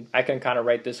can kind of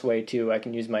write this way too. I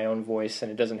can use my own voice,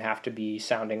 and it doesn't have to be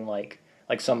sounding like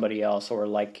somebody else or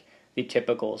like the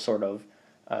typical sort of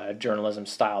journalism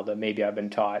style that maybe I've been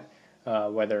taught,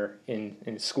 whether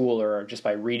in school or just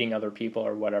by reading other people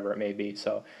or whatever it may be.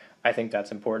 So I think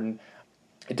that's important.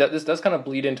 This does kind of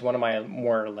bleed into one of my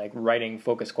more like writing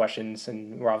focused questions,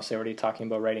 and we're obviously already talking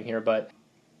about writing here, but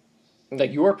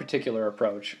like your particular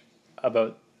approach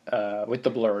about with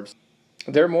the blurbs,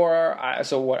 they're more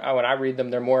when I read them,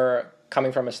 they're more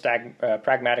coming from a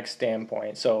pragmatic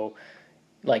standpoint. So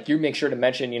like you make sure to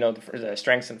mention, the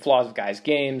strengths and flaws of guys'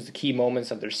 games, the key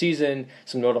moments of their season,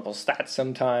 some notable stats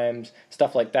sometimes,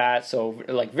 stuff like that. So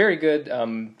like very good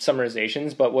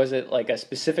summarizations. But was it like a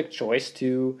specific choice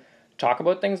to talk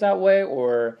about things that way,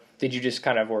 or did you just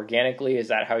kind of organically? Is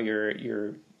that how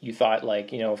you thought,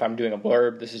 like, if I'm doing a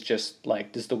blurb, this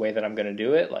is the way that I'm going to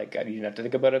do it? Like you didn't have to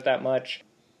think about it that much.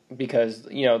 Because,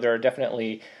 there are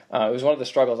definitely, it was one of the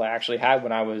struggles I actually had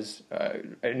when I was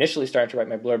initially starting to write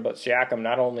my blurb about Siakam.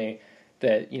 Not only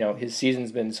that, his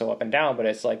season's been so up and down, but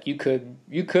it's like you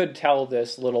could tell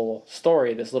this little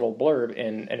story, this little blurb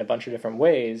in a bunch of different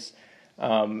ways.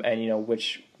 And,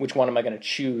 which one am I going to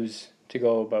choose to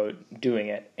go about doing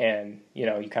it? And,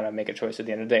 you kind of make a choice at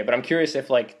the end of the day. But I'm curious if,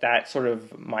 like, that sort of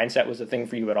mindset was a thing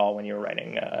for you at all when you were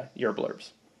writing your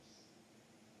blurbs.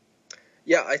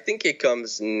 Yeah, I think it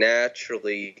comes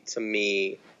naturally to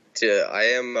me.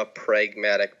 I am a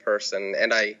pragmatic person,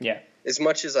 and as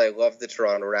much as I love the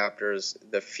Toronto Raptors,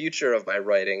 the future of my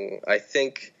writing, I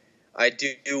think I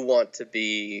do want to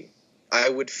be. I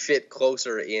would fit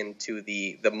closer into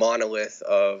the monolith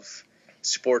of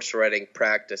sports writing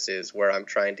practices, where I'm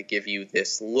trying to give you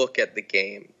this look at the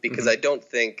game, because I don't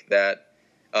think that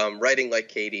writing like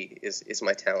Katie is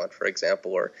my talent, for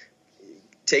example, or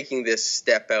taking this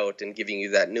step out and giving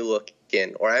you that new look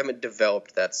in, or I haven't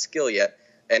developed that skill yet.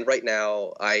 And right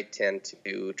now I tend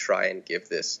to try and give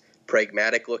this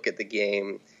pragmatic look at the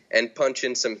game and punch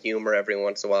in some humor every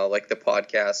once in a while, like the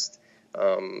podcast.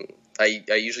 I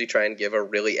usually try and give a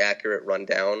really accurate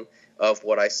rundown of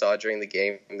what I saw during the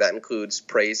game. That includes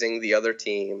praising the other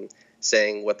team,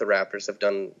 saying what the Raptors have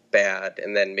done bad,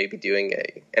 and then maybe doing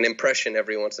an impression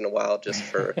every once in a while just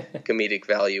for comedic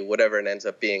value, whatever it ends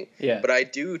up being. Yeah. But I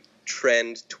do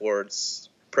trend towards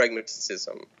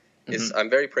pragmatism.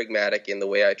 I'm very pragmatic in the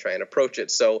way I try and approach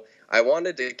it. So I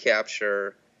wanted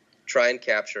to try and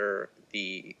capture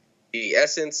the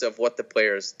essence of what the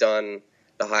player's done,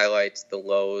 the highlights, the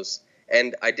lows,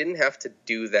 and I didn't have to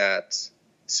do that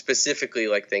specifically,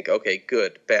 like think, okay,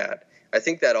 good, bad. I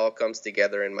think that all comes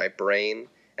together in my brain,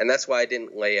 and that's why I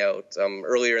didn't lay out.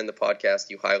 Earlier in the podcast,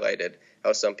 you highlighted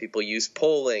how some people use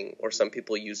polling, or some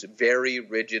people use very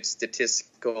rigid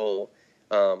statistical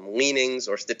leanings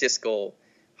or statistical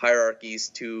hierarchies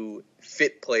to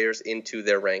fit players into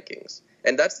their rankings.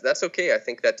 And that's okay. I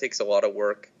think that takes a lot of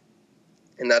work,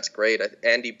 and that's great.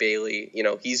 Andy Bailey,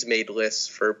 he's made lists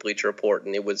for Bleacher Report,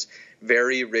 and it was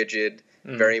very rigid.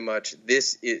 Very much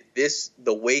the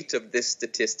weight of this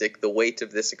statistic, the weight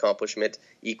of this accomplishment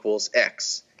equals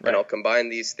X. Right. And I'll combine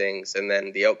these things, and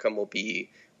then the outcome will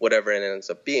be whatever it ends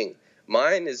up being.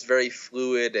 Mine is very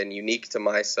fluid and unique to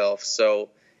myself, so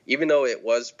even though it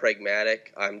was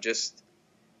pragmatic, I'm just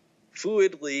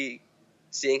fluidly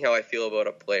seeing how I feel about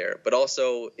a player. But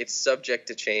also, it's subject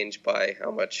to change by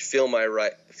how much film I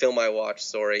watch.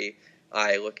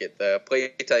 I look at the play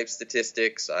type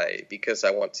statistics because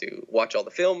I want to watch all the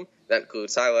film. That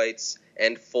includes highlights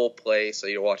and full play, so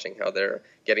you're watching how they're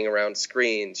getting around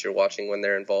screens. You're watching when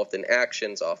they're involved in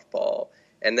actions off ball.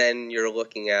 And then you're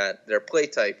looking at their play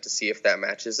type to see if that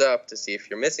matches up, to see if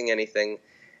you're missing anything.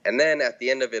 And then at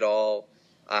the end of it all,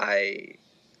 I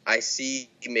see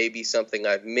maybe something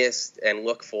I've missed and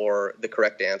look for the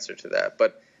correct answer to that.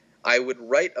 But I would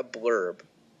write a blurb,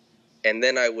 and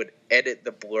then I would edit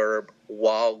the blurb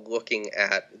while looking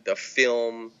at the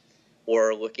film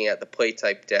or looking at the play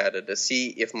type data to see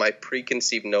if my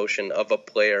preconceived notion of a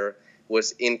player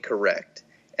was incorrect.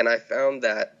 And I found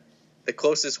that the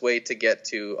closest way to get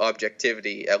to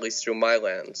objectivity, at least through my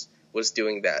lens, was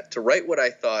doing that. To write what I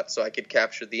thought so I could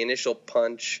capture the initial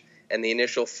punch and the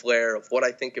initial flair of what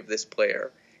I think of this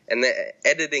player, and then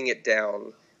editing it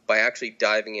down by actually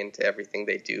diving into everything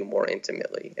they do more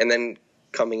intimately, and then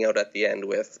coming out at the end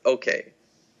with, okay,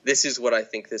 this is what I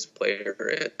think this player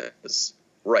is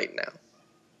right now.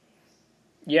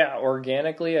 Yeah,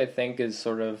 organically, I think is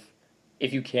sort of,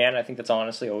 if you can, I think that's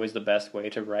honestly always the best way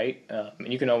to write.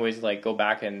 You can always like go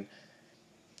back and,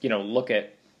 look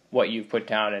at what you've put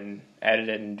down and edit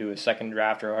it and do a second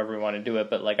draft or however you want to do it.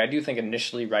 But like, I do think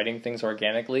initially writing things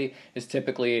organically is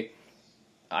typically,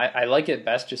 I like it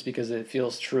best just because it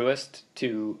feels truest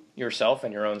to yourself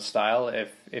and your own style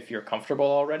if you're comfortable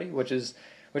already, which is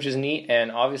neat.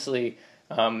 And obviously,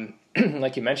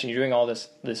 like you mentioned, you're doing all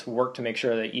this work to make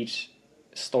sure that each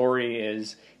story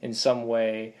is in some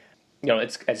way,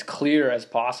 it's as clear as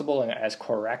possible and as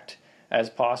correct as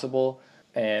possible.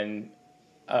 And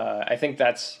I think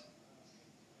that's,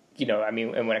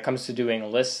 and when it comes to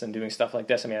doing lists and doing stuff like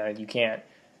this, you can't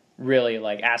really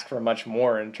like ask for much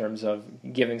more in terms of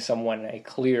giving someone a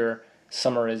clear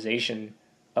summarization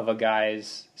of a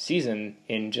guy's season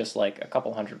in just like a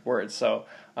couple hundred words. So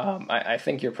I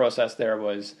think your process there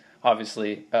was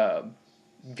obviously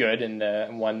good,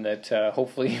 and one that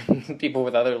hopefully people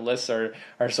with other lists are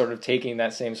sort of taking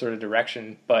that same sort of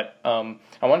direction. But I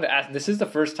wanted to ask, this is the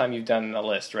first time you've done a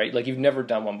list, right? Like you've never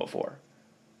done one before.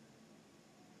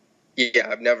 Yeah,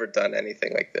 I've never done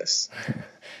anything like this.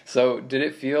 So did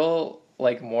it feel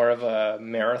like more of a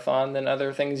marathon than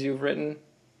other things you've written?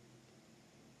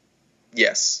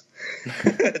 Yes,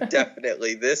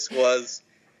 definitely. This was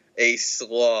a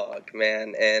slog,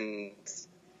 man, and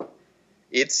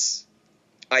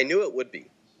I knew it would be.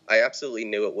 I absolutely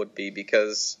knew it would be,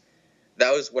 because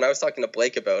that was when I was talking to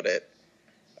Blake about it.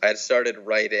 I had started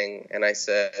writing, and I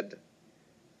said,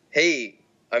 hey,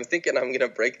 I'm thinking I'm going to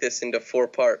break this into 4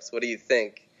 parts. What do you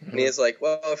think? Mm-hmm. And he was like,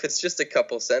 well, if it's just a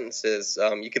couple sentences,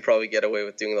 you could probably get away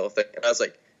with doing the whole thing. And I was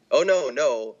like, oh,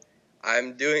 no.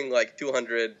 I'm doing like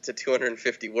 200 to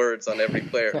 250 words on every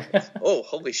player. Oh,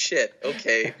 holy shit.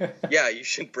 Okay. Yeah, you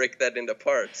should break that into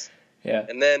parts. Yeah.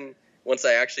 And then once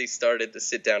I actually started to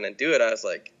sit down and do it, I was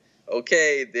like,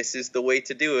 okay, this is the way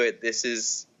to do it.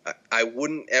 I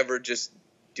wouldn't ever just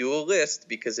do a list,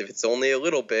 because if it's only a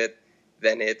little bit,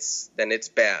 then it's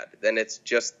bad. Then it's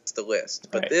just the list.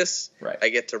 But this, I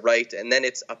get to write, and then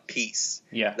it's a piece.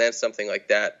 Yeah. Then something like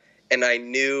that. And I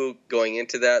knew going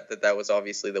into that was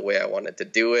obviously the way I wanted to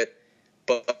do it,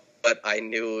 but I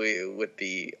knew it would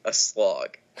be a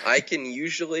slog. I can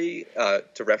usually,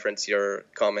 to reference your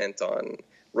comment on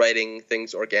writing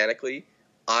things organically,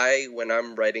 when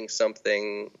I'm writing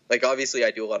something, like obviously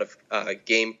I do a lot of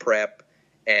game prep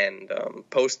and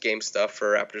post-game stuff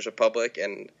for Raptors Republic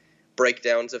and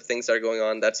breakdowns of things that are going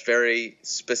on. That's very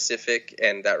specific,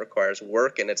 and that requires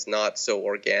work, and it's not so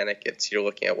organic. You're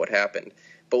looking at what happened.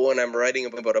 But when I'm writing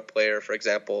about a player, for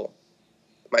example,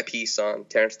 my piece on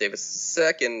Terrence Davis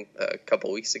II a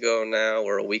couple weeks ago now,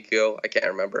 or a week ago, I can't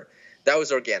remember, that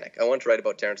was organic. I wanted to write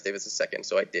about Terrence Davis II,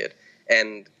 so I did.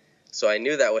 And so I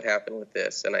knew that would happen with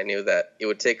this, and I knew that it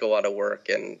would take a lot of work.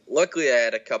 And luckily I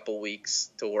had a couple weeks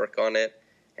to work on it.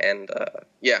 And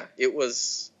it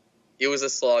was a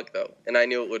slog, though, and I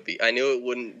knew it would be. I knew it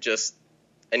wouldn't just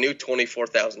 – I knew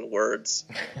 24,000 words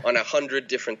on 100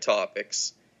 different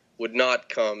topics would not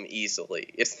come easily.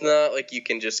 It's not like you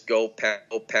can just go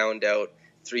pound out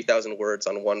 3,000 words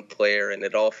on one player and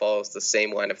it all follows the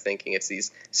same line of thinking. It's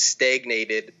these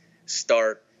stagnated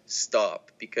start,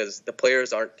 stop, because the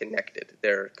players aren't connected.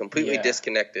 They're completely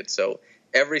disconnected. So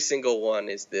every single one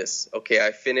is this, okay,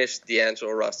 I finished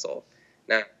D'Angelo Russell.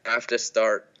 Now I have to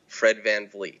start Fred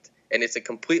VanVleet. And it's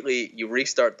you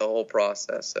restart the whole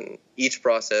process, and each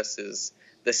process is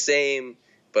the same,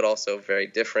 but also very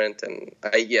different. And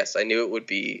I knew it would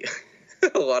be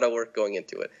a lot of work going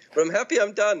into it, but I'm happy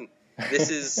I'm done.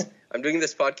 I'm doing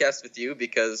this podcast with you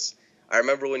because I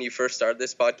remember when you first started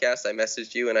this podcast, I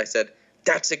messaged you and I said,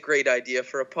 that's a great idea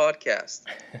for a podcast.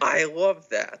 I love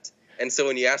that. And so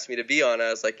when you asked me to be on, I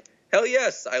was like, hell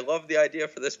yes, I love the idea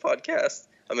for this podcast.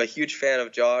 I'm a huge fan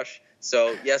of Josh.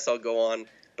 So yes, I'll go on.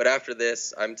 But after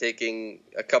this, I'm taking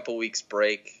a couple weeks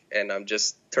break, and I'm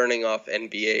just turning off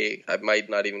NBA. I might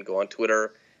not even go on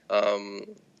Twitter.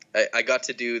 I got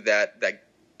to do that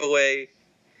giveaway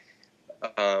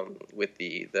with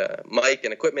the mic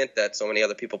and equipment that so many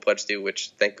other people pledged to,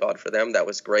 which thank God for them. That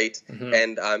was great. Mm-hmm.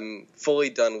 And I'm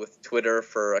fully done with Twitter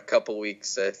for a couple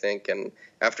weeks, I think. And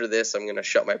after this, I'm going to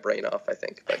shut my brain off, I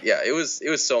think. But yeah, it was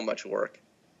so much work.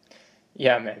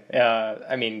 Yeah, man.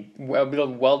 I mean,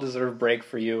 well-deserved break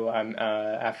for you. I'm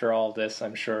after all this,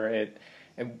 I'm sure it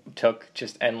took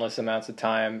just endless amounts of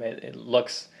time. It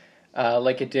looks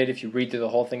like it did. If you read through the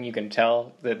whole thing, you can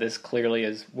tell that this clearly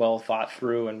is well thought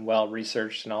through and well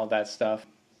researched and all that stuff.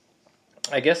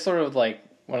 I guess sort of like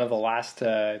one of the last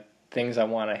things I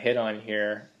want to hit on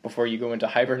here before you go into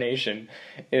hibernation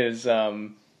is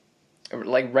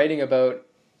like writing about,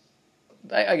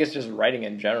 I guess just writing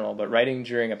in general, but writing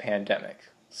during a pandemic.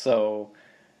 So,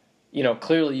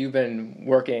 clearly you've been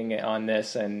working on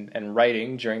this and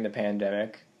writing during the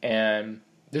pandemic, and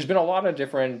there's been a lot of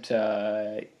different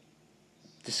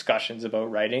discussions about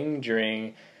writing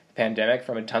during the pandemic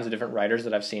from tons of different writers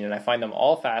that I've seen, and I find them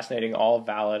all fascinating, all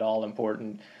valid, all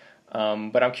important.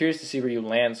 But I'm curious to see where you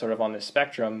land sort of on the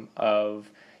spectrum of,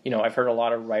 I've heard a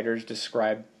lot of writers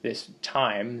describe this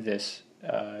time, this,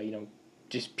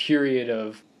 just period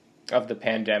of the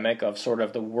pandemic, of sort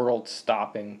of the world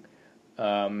stopping,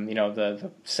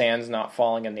 the sands not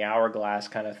falling in the hourglass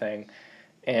kind of thing.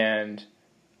 And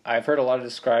I've heard a lot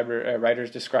of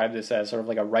writers describe this as sort of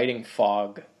like a writing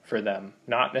fog for them.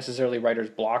 Not necessarily writer's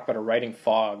block, but a writing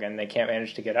fog, and they can't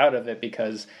manage to get out of it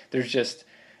because there's just,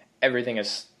 everything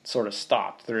is sort of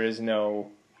stopped. There is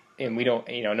no, and we don't,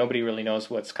 nobody really knows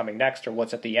what's coming next or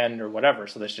what's at the end or whatever.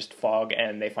 So there's just fog,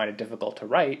 and they find it difficult to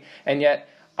write. And yet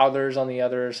others on the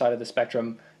other side of the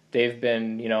spectrum, they've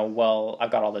been, well,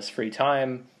 I've got all this free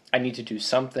time. I need to do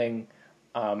something.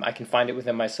 I can find it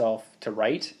within myself to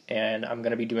write, and I'm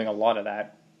going to be doing a lot of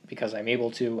that because I'm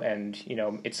able to, and,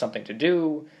 it's something to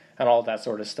do and all that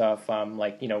sort of stuff.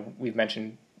 We've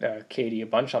mentioned Katie a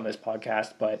bunch on this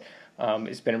podcast, but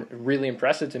it's been really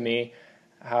impressive to me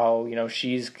how,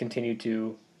 she's continued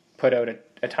to put out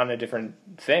a ton of different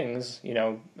things,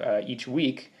 each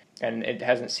week, and it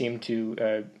hasn't seemed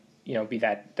to, be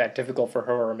that difficult for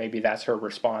her, or maybe that's her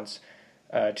response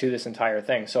to this entire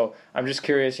thing. So I'm just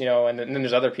curious, and then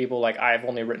there's other people, like I've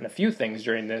only written a few things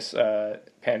during this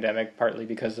pandemic, partly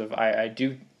because of I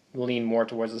do lean more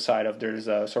towards the side of there's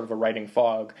a sort of a writing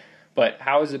fog. But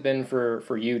how has it been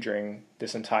for you during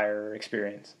this entire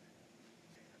experience?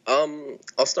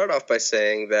 I'll start off by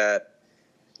saying that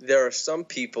there are some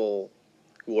people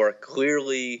who are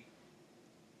clearly,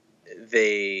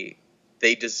 they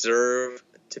deserve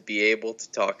to be able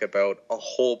to talk about a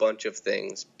whole bunch of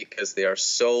things because they are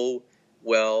so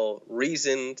well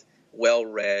reasoned, well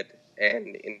read,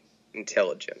 and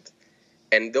intelligent.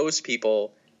 And those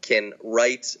people can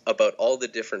write about all the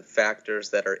different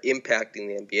factors that are impacting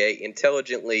the NBA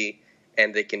intelligently,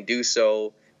 and they can do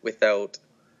so without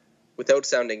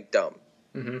sounding dumb.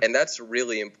 Mm-hmm. And that's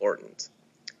really important.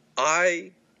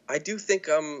 I do think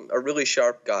I'm a really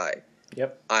sharp guy.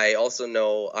 Yep. I also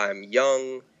know I'm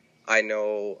young. I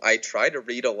know I try to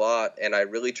read a lot, and I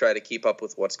really try to keep up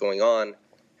with what's going on.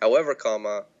 However,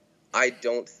 I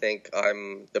don't think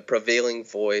I'm the prevailing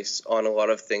voice on a lot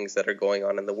of things that are going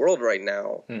on in the world right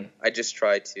now. I just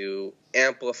try to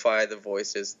amplify the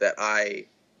voices that I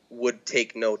would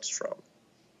take notes from.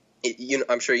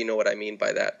 I'm sure you know what I mean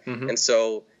by that. Mm-hmm. And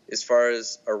so as far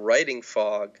as a writing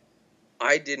fog,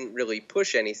 I didn't really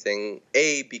push anything,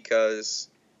 because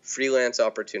freelance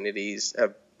opportunities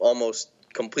have almost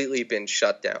completely been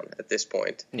shut down at this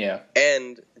point. Yeah.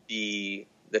 And the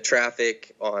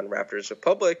traffic on Raptors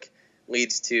Republic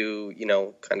leads to,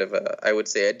 kind of I would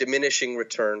say a diminishing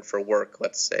return for work,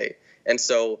 let's say. And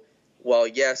so while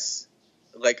yes,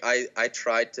 like I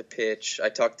tried to pitch, I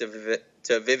talked to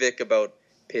Vivek about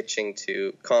pitching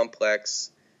to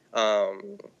Complex,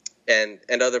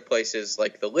 and other places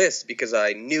like the List, because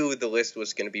I knew the List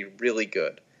was going to be really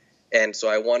good. And so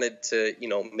I wanted to,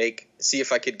 see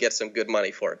if I could get some good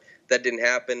money for it. That didn't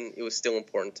happen. It was still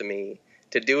important to me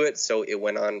to do it. So it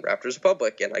went on Raptors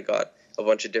Republic, and I got a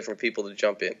bunch of different people to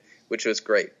jump in, which was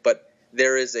great. But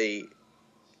there is a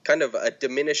kind of a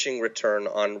diminishing return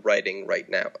on writing right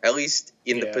now, at least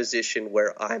in the position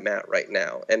where I'm at right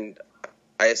now. And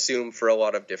I assume for a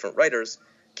lot of different writers,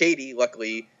 Katie,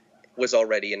 luckily, was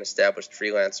already an established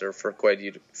freelancer for quite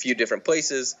a few different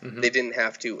places. Mm-hmm. They didn't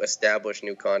have to establish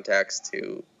new contacts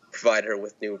to provide her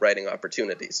with new writing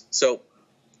opportunities. So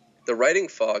the writing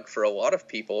fog for a lot of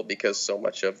people, because so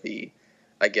much of the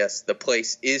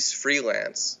place is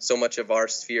freelance, so much of our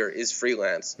sphere is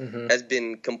freelance, mm-hmm. has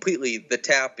been completely, the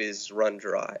tap is run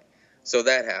dry. So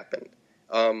that happened.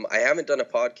 I haven't done a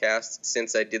podcast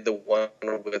since I did the one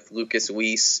with Lucas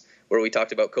Weiss, where we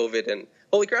talked about COVID, and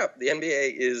holy crap, the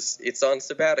NBA it's on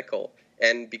sabbatical.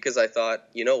 And because I thought,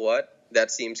 you know what,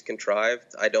 that seems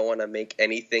contrived. I don't want to make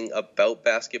anything about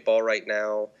basketball right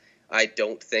now. I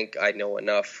don't think I know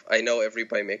enough. I know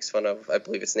everybody makes fun of, I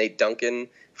believe it's Nate Duncan,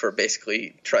 for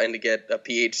basically trying to get a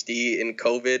PhD in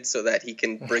COVID so that he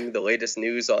can bring the latest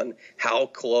news on how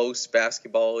close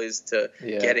basketball is to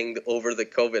getting over the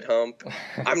COVID hump.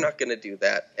 I'm not going to do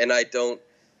that. And I don't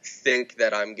think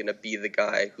that I'm going to be the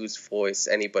guy whose voice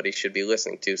anybody should be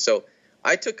listening to. So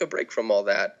I took a break from all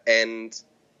that, and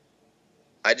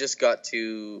I just got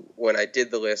to, when I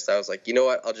did the list, I was like, you know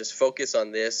what, I'll just focus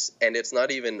on this. And it's not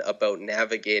even about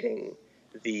navigating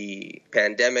the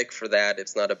pandemic for that.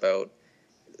 It's not about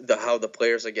how the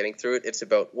players are getting through it. It's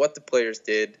about what the players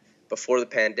did before the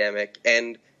pandemic.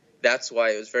 And that's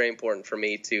why it was very important for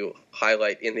me to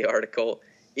highlight in the article,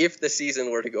 if the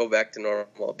season were to go back to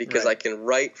normal, because I can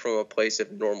write from a place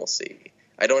of normalcy.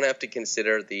 I don't have to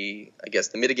consider the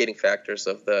mitigating factors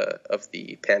of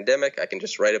the pandemic. I can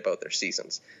just write about their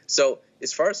seasons. So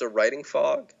as far as a writing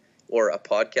fog or a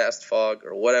podcast fog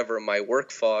or whatever, my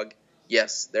work fog,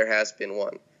 yes, there has been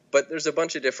one. But there's a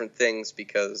bunch of different things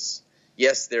because,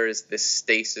 yes, there is this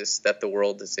stasis that the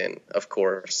world is in, of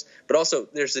course. But also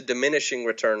there's a diminishing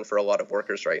return for a lot of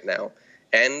workers right now.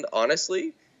 And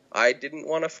honestly, I didn't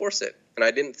want to force it. And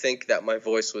I didn't think that my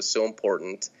voice was so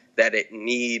important that it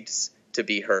needs to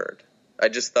be heard. I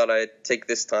just thought I'd take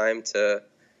this time to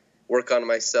work on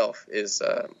myself, as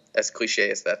cliche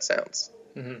as that sounds.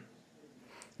 Mm-hmm.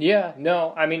 Yeah,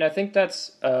 no, I mean, I think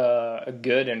that's a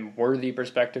good and worthy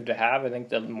perspective to have. I think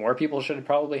that more people should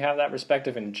probably have that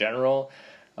perspective in general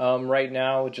right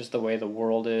now, just the way the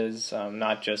world is,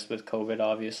 not just with COVID,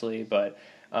 obviously, but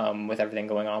with everything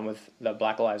going on with the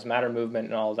Black Lives Matter movement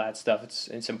and all that stuff.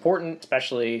 It's important,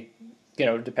 especially,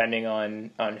 depending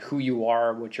on who you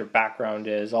are, what your background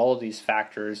is, all of these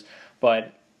factors.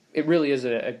 But it really is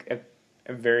a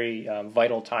very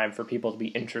vital time for people to be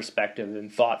introspective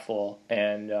and thoughtful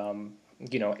and,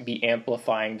 be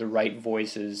amplifying the right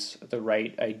voices, the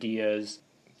right ideas,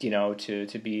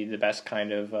 to be the best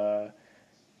kind of,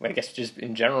 I guess just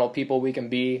in general, people we can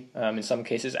be, in some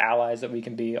cases allies that we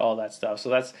can be, all that stuff. So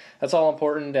that's all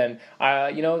important. And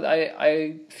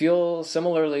I feel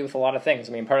similarly with a lot of things.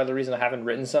 I mean, part of the reason I haven't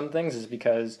written some things is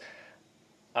because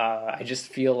I just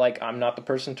feel like I'm not the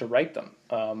person to write them.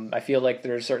 I feel like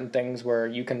there are certain things where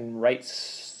you can write,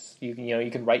 you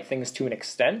can write things to an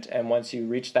extent, and once you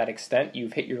reach that extent,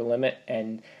 you've hit your limit.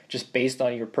 And just based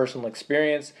on your personal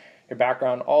experience, your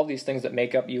background, all these things that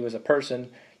make up you as a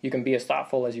person, you can be as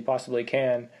thoughtful as you possibly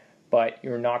can, but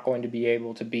you're not going to be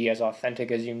able to be as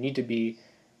authentic as you need to be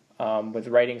with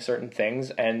writing certain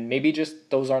things. And maybe just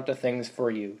those aren't the things for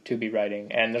you to be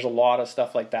writing. And there's a lot of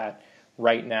stuff like that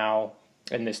right now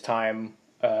in this time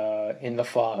in the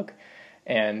fog.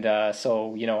 And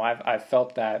so I've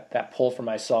felt that pull for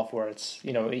myself where it's,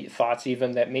 thoughts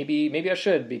even that maybe I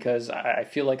should, because I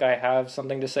feel like I have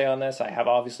something to say on this. I have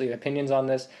obviously opinions on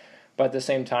this, but at the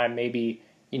same time, maybe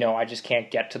I just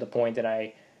can't get to the point that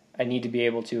I need to be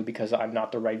able to, because I'm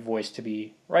not the right voice to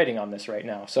be writing on this right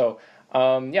now. So,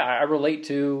 I relate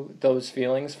to those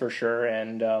feelings for sure.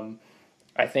 And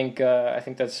I think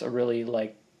that's a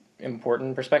really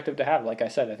important perspective to have. Like I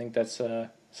said, I think that's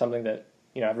something that,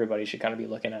 everybody should kind of be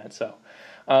looking at. So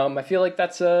I feel like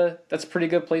that's a pretty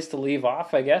good place to leave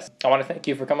off, I guess. I want to thank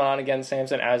you for coming on again,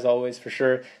 Samson, as always, for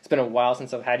sure. It's been a while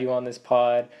since I've had you on this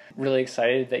pod. Really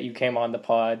excited that you came on the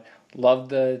pod. Love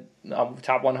the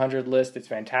top 100 list. It's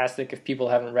fantastic. If people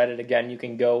haven't read it, again, you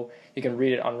can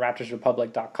read it on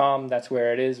raptorsrepublic.com. That's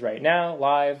where it is right now,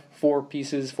 live, 4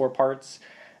 pieces, 4 parts.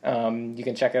 You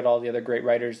can check out all the other great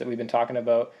writers that we've been talking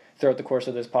about throughout the course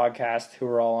of this podcast, who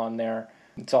are all on there.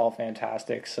 It's all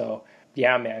fantastic. So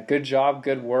yeah, man, good job,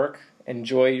 good work.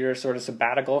 Enjoy your sort of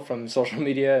sabbatical from social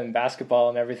media and basketball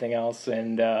and everything else.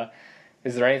 And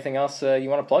is there anything else you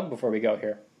want to plug before we go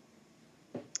here?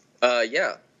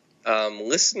 Yeah.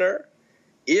 Listener,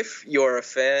 if you're a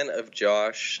fan of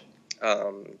Josh,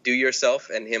 do yourself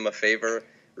and him a favor.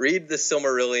 Read the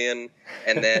Silmarillion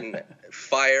and then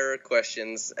fire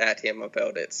questions at him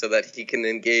about it so that he can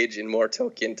engage in more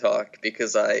Tolkien talk,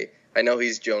 because I know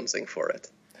he's jonesing for it.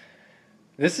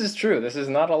 This is true. This is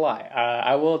not a lie.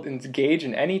 I will engage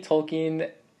in any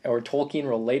Tolkien or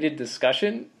Tolkien-related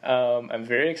discussion. I'm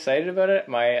very excited about it.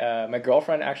 My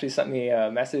girlfriend actually sent me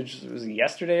a message, it was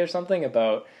yesterday or something,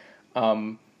 about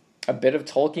a bit of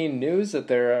Tolkien news that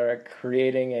they're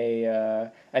creating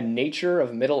a Nature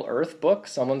of Middle-earth book.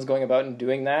 Someone's going about and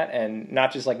doing that, and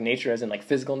not just nature as in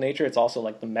physical nature, it's also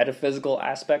the metaphysical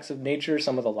aspects of nature,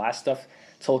 some of the last stuff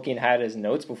Tolkien had as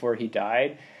notes before he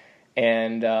died.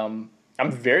 And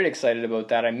I'm very excited about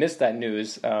that. I missed that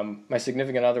news. My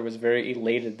significant other was very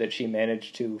elated that she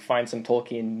managed to find some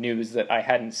Tolkien news that I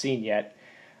hadn't seen yet.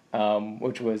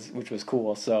 which was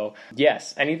cool. So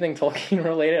yes, anything Tolkien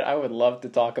related, I would love to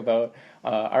talk about.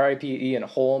 R.I.P. Ian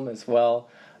Holm as well,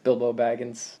 Bilbo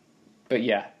Baggins. But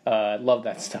yeah, love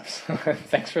that stuff. So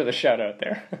thanks for the shout out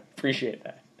there. Appreciate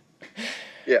that.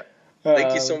 Yeah.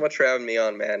 Thank you so much for having me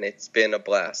on, man. It's been a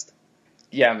blast.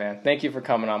 Yeah, man. Thank you for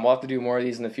coming on. We'll have to do more of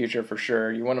these in the future for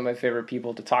sure. You're one of my favorite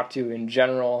people to talk to in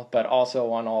general, but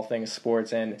also on all things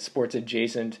sports and sports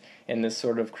adjacent in this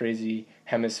sort of crazy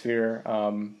hemisphere.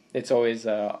 It's always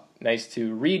nice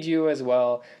to read you as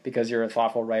well because you're a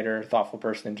thoughtful writer, thoughtful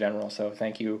person in general. So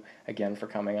thank you again for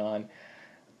coming on.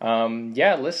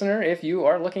 Listener, if you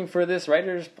are looking for this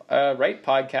Writers Right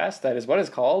podcast, that is what it's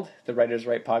called, the Writers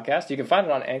Right podcast. You can find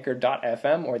it on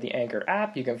Anchor.fm or the Anchor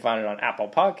app. You can find it on Apple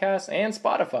Podcasts and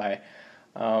Spotify.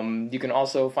 You can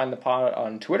also find the pod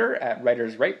on Twitter at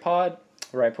Writers Right Pod,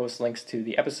 where I post links to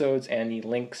the episodes and the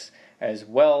links as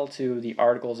well to the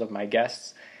articles of my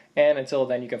guests. And until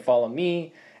then, you can follow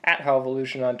me at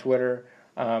Howvolution on Twitter.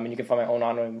 And you can find my own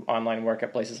online work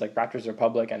at places like Raptors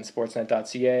Republic and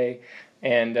Sportsnet.ca.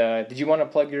 And did you want to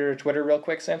plug your Twitter real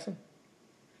quick, Samson?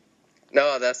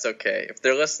 No, that's okay. If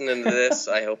they're listening to this,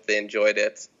 I hope they enjoyed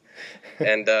it.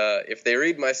 And if they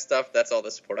read my stuff, that's all the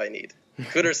support I need.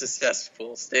 Twitter's a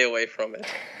cesspool. Stay away from it.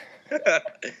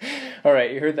 All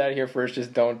right, you heard that here first.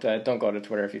 Just don't go to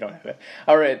Twitter if you don't have it.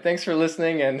 All right, thanks for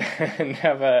listening, and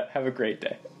have a great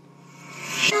day.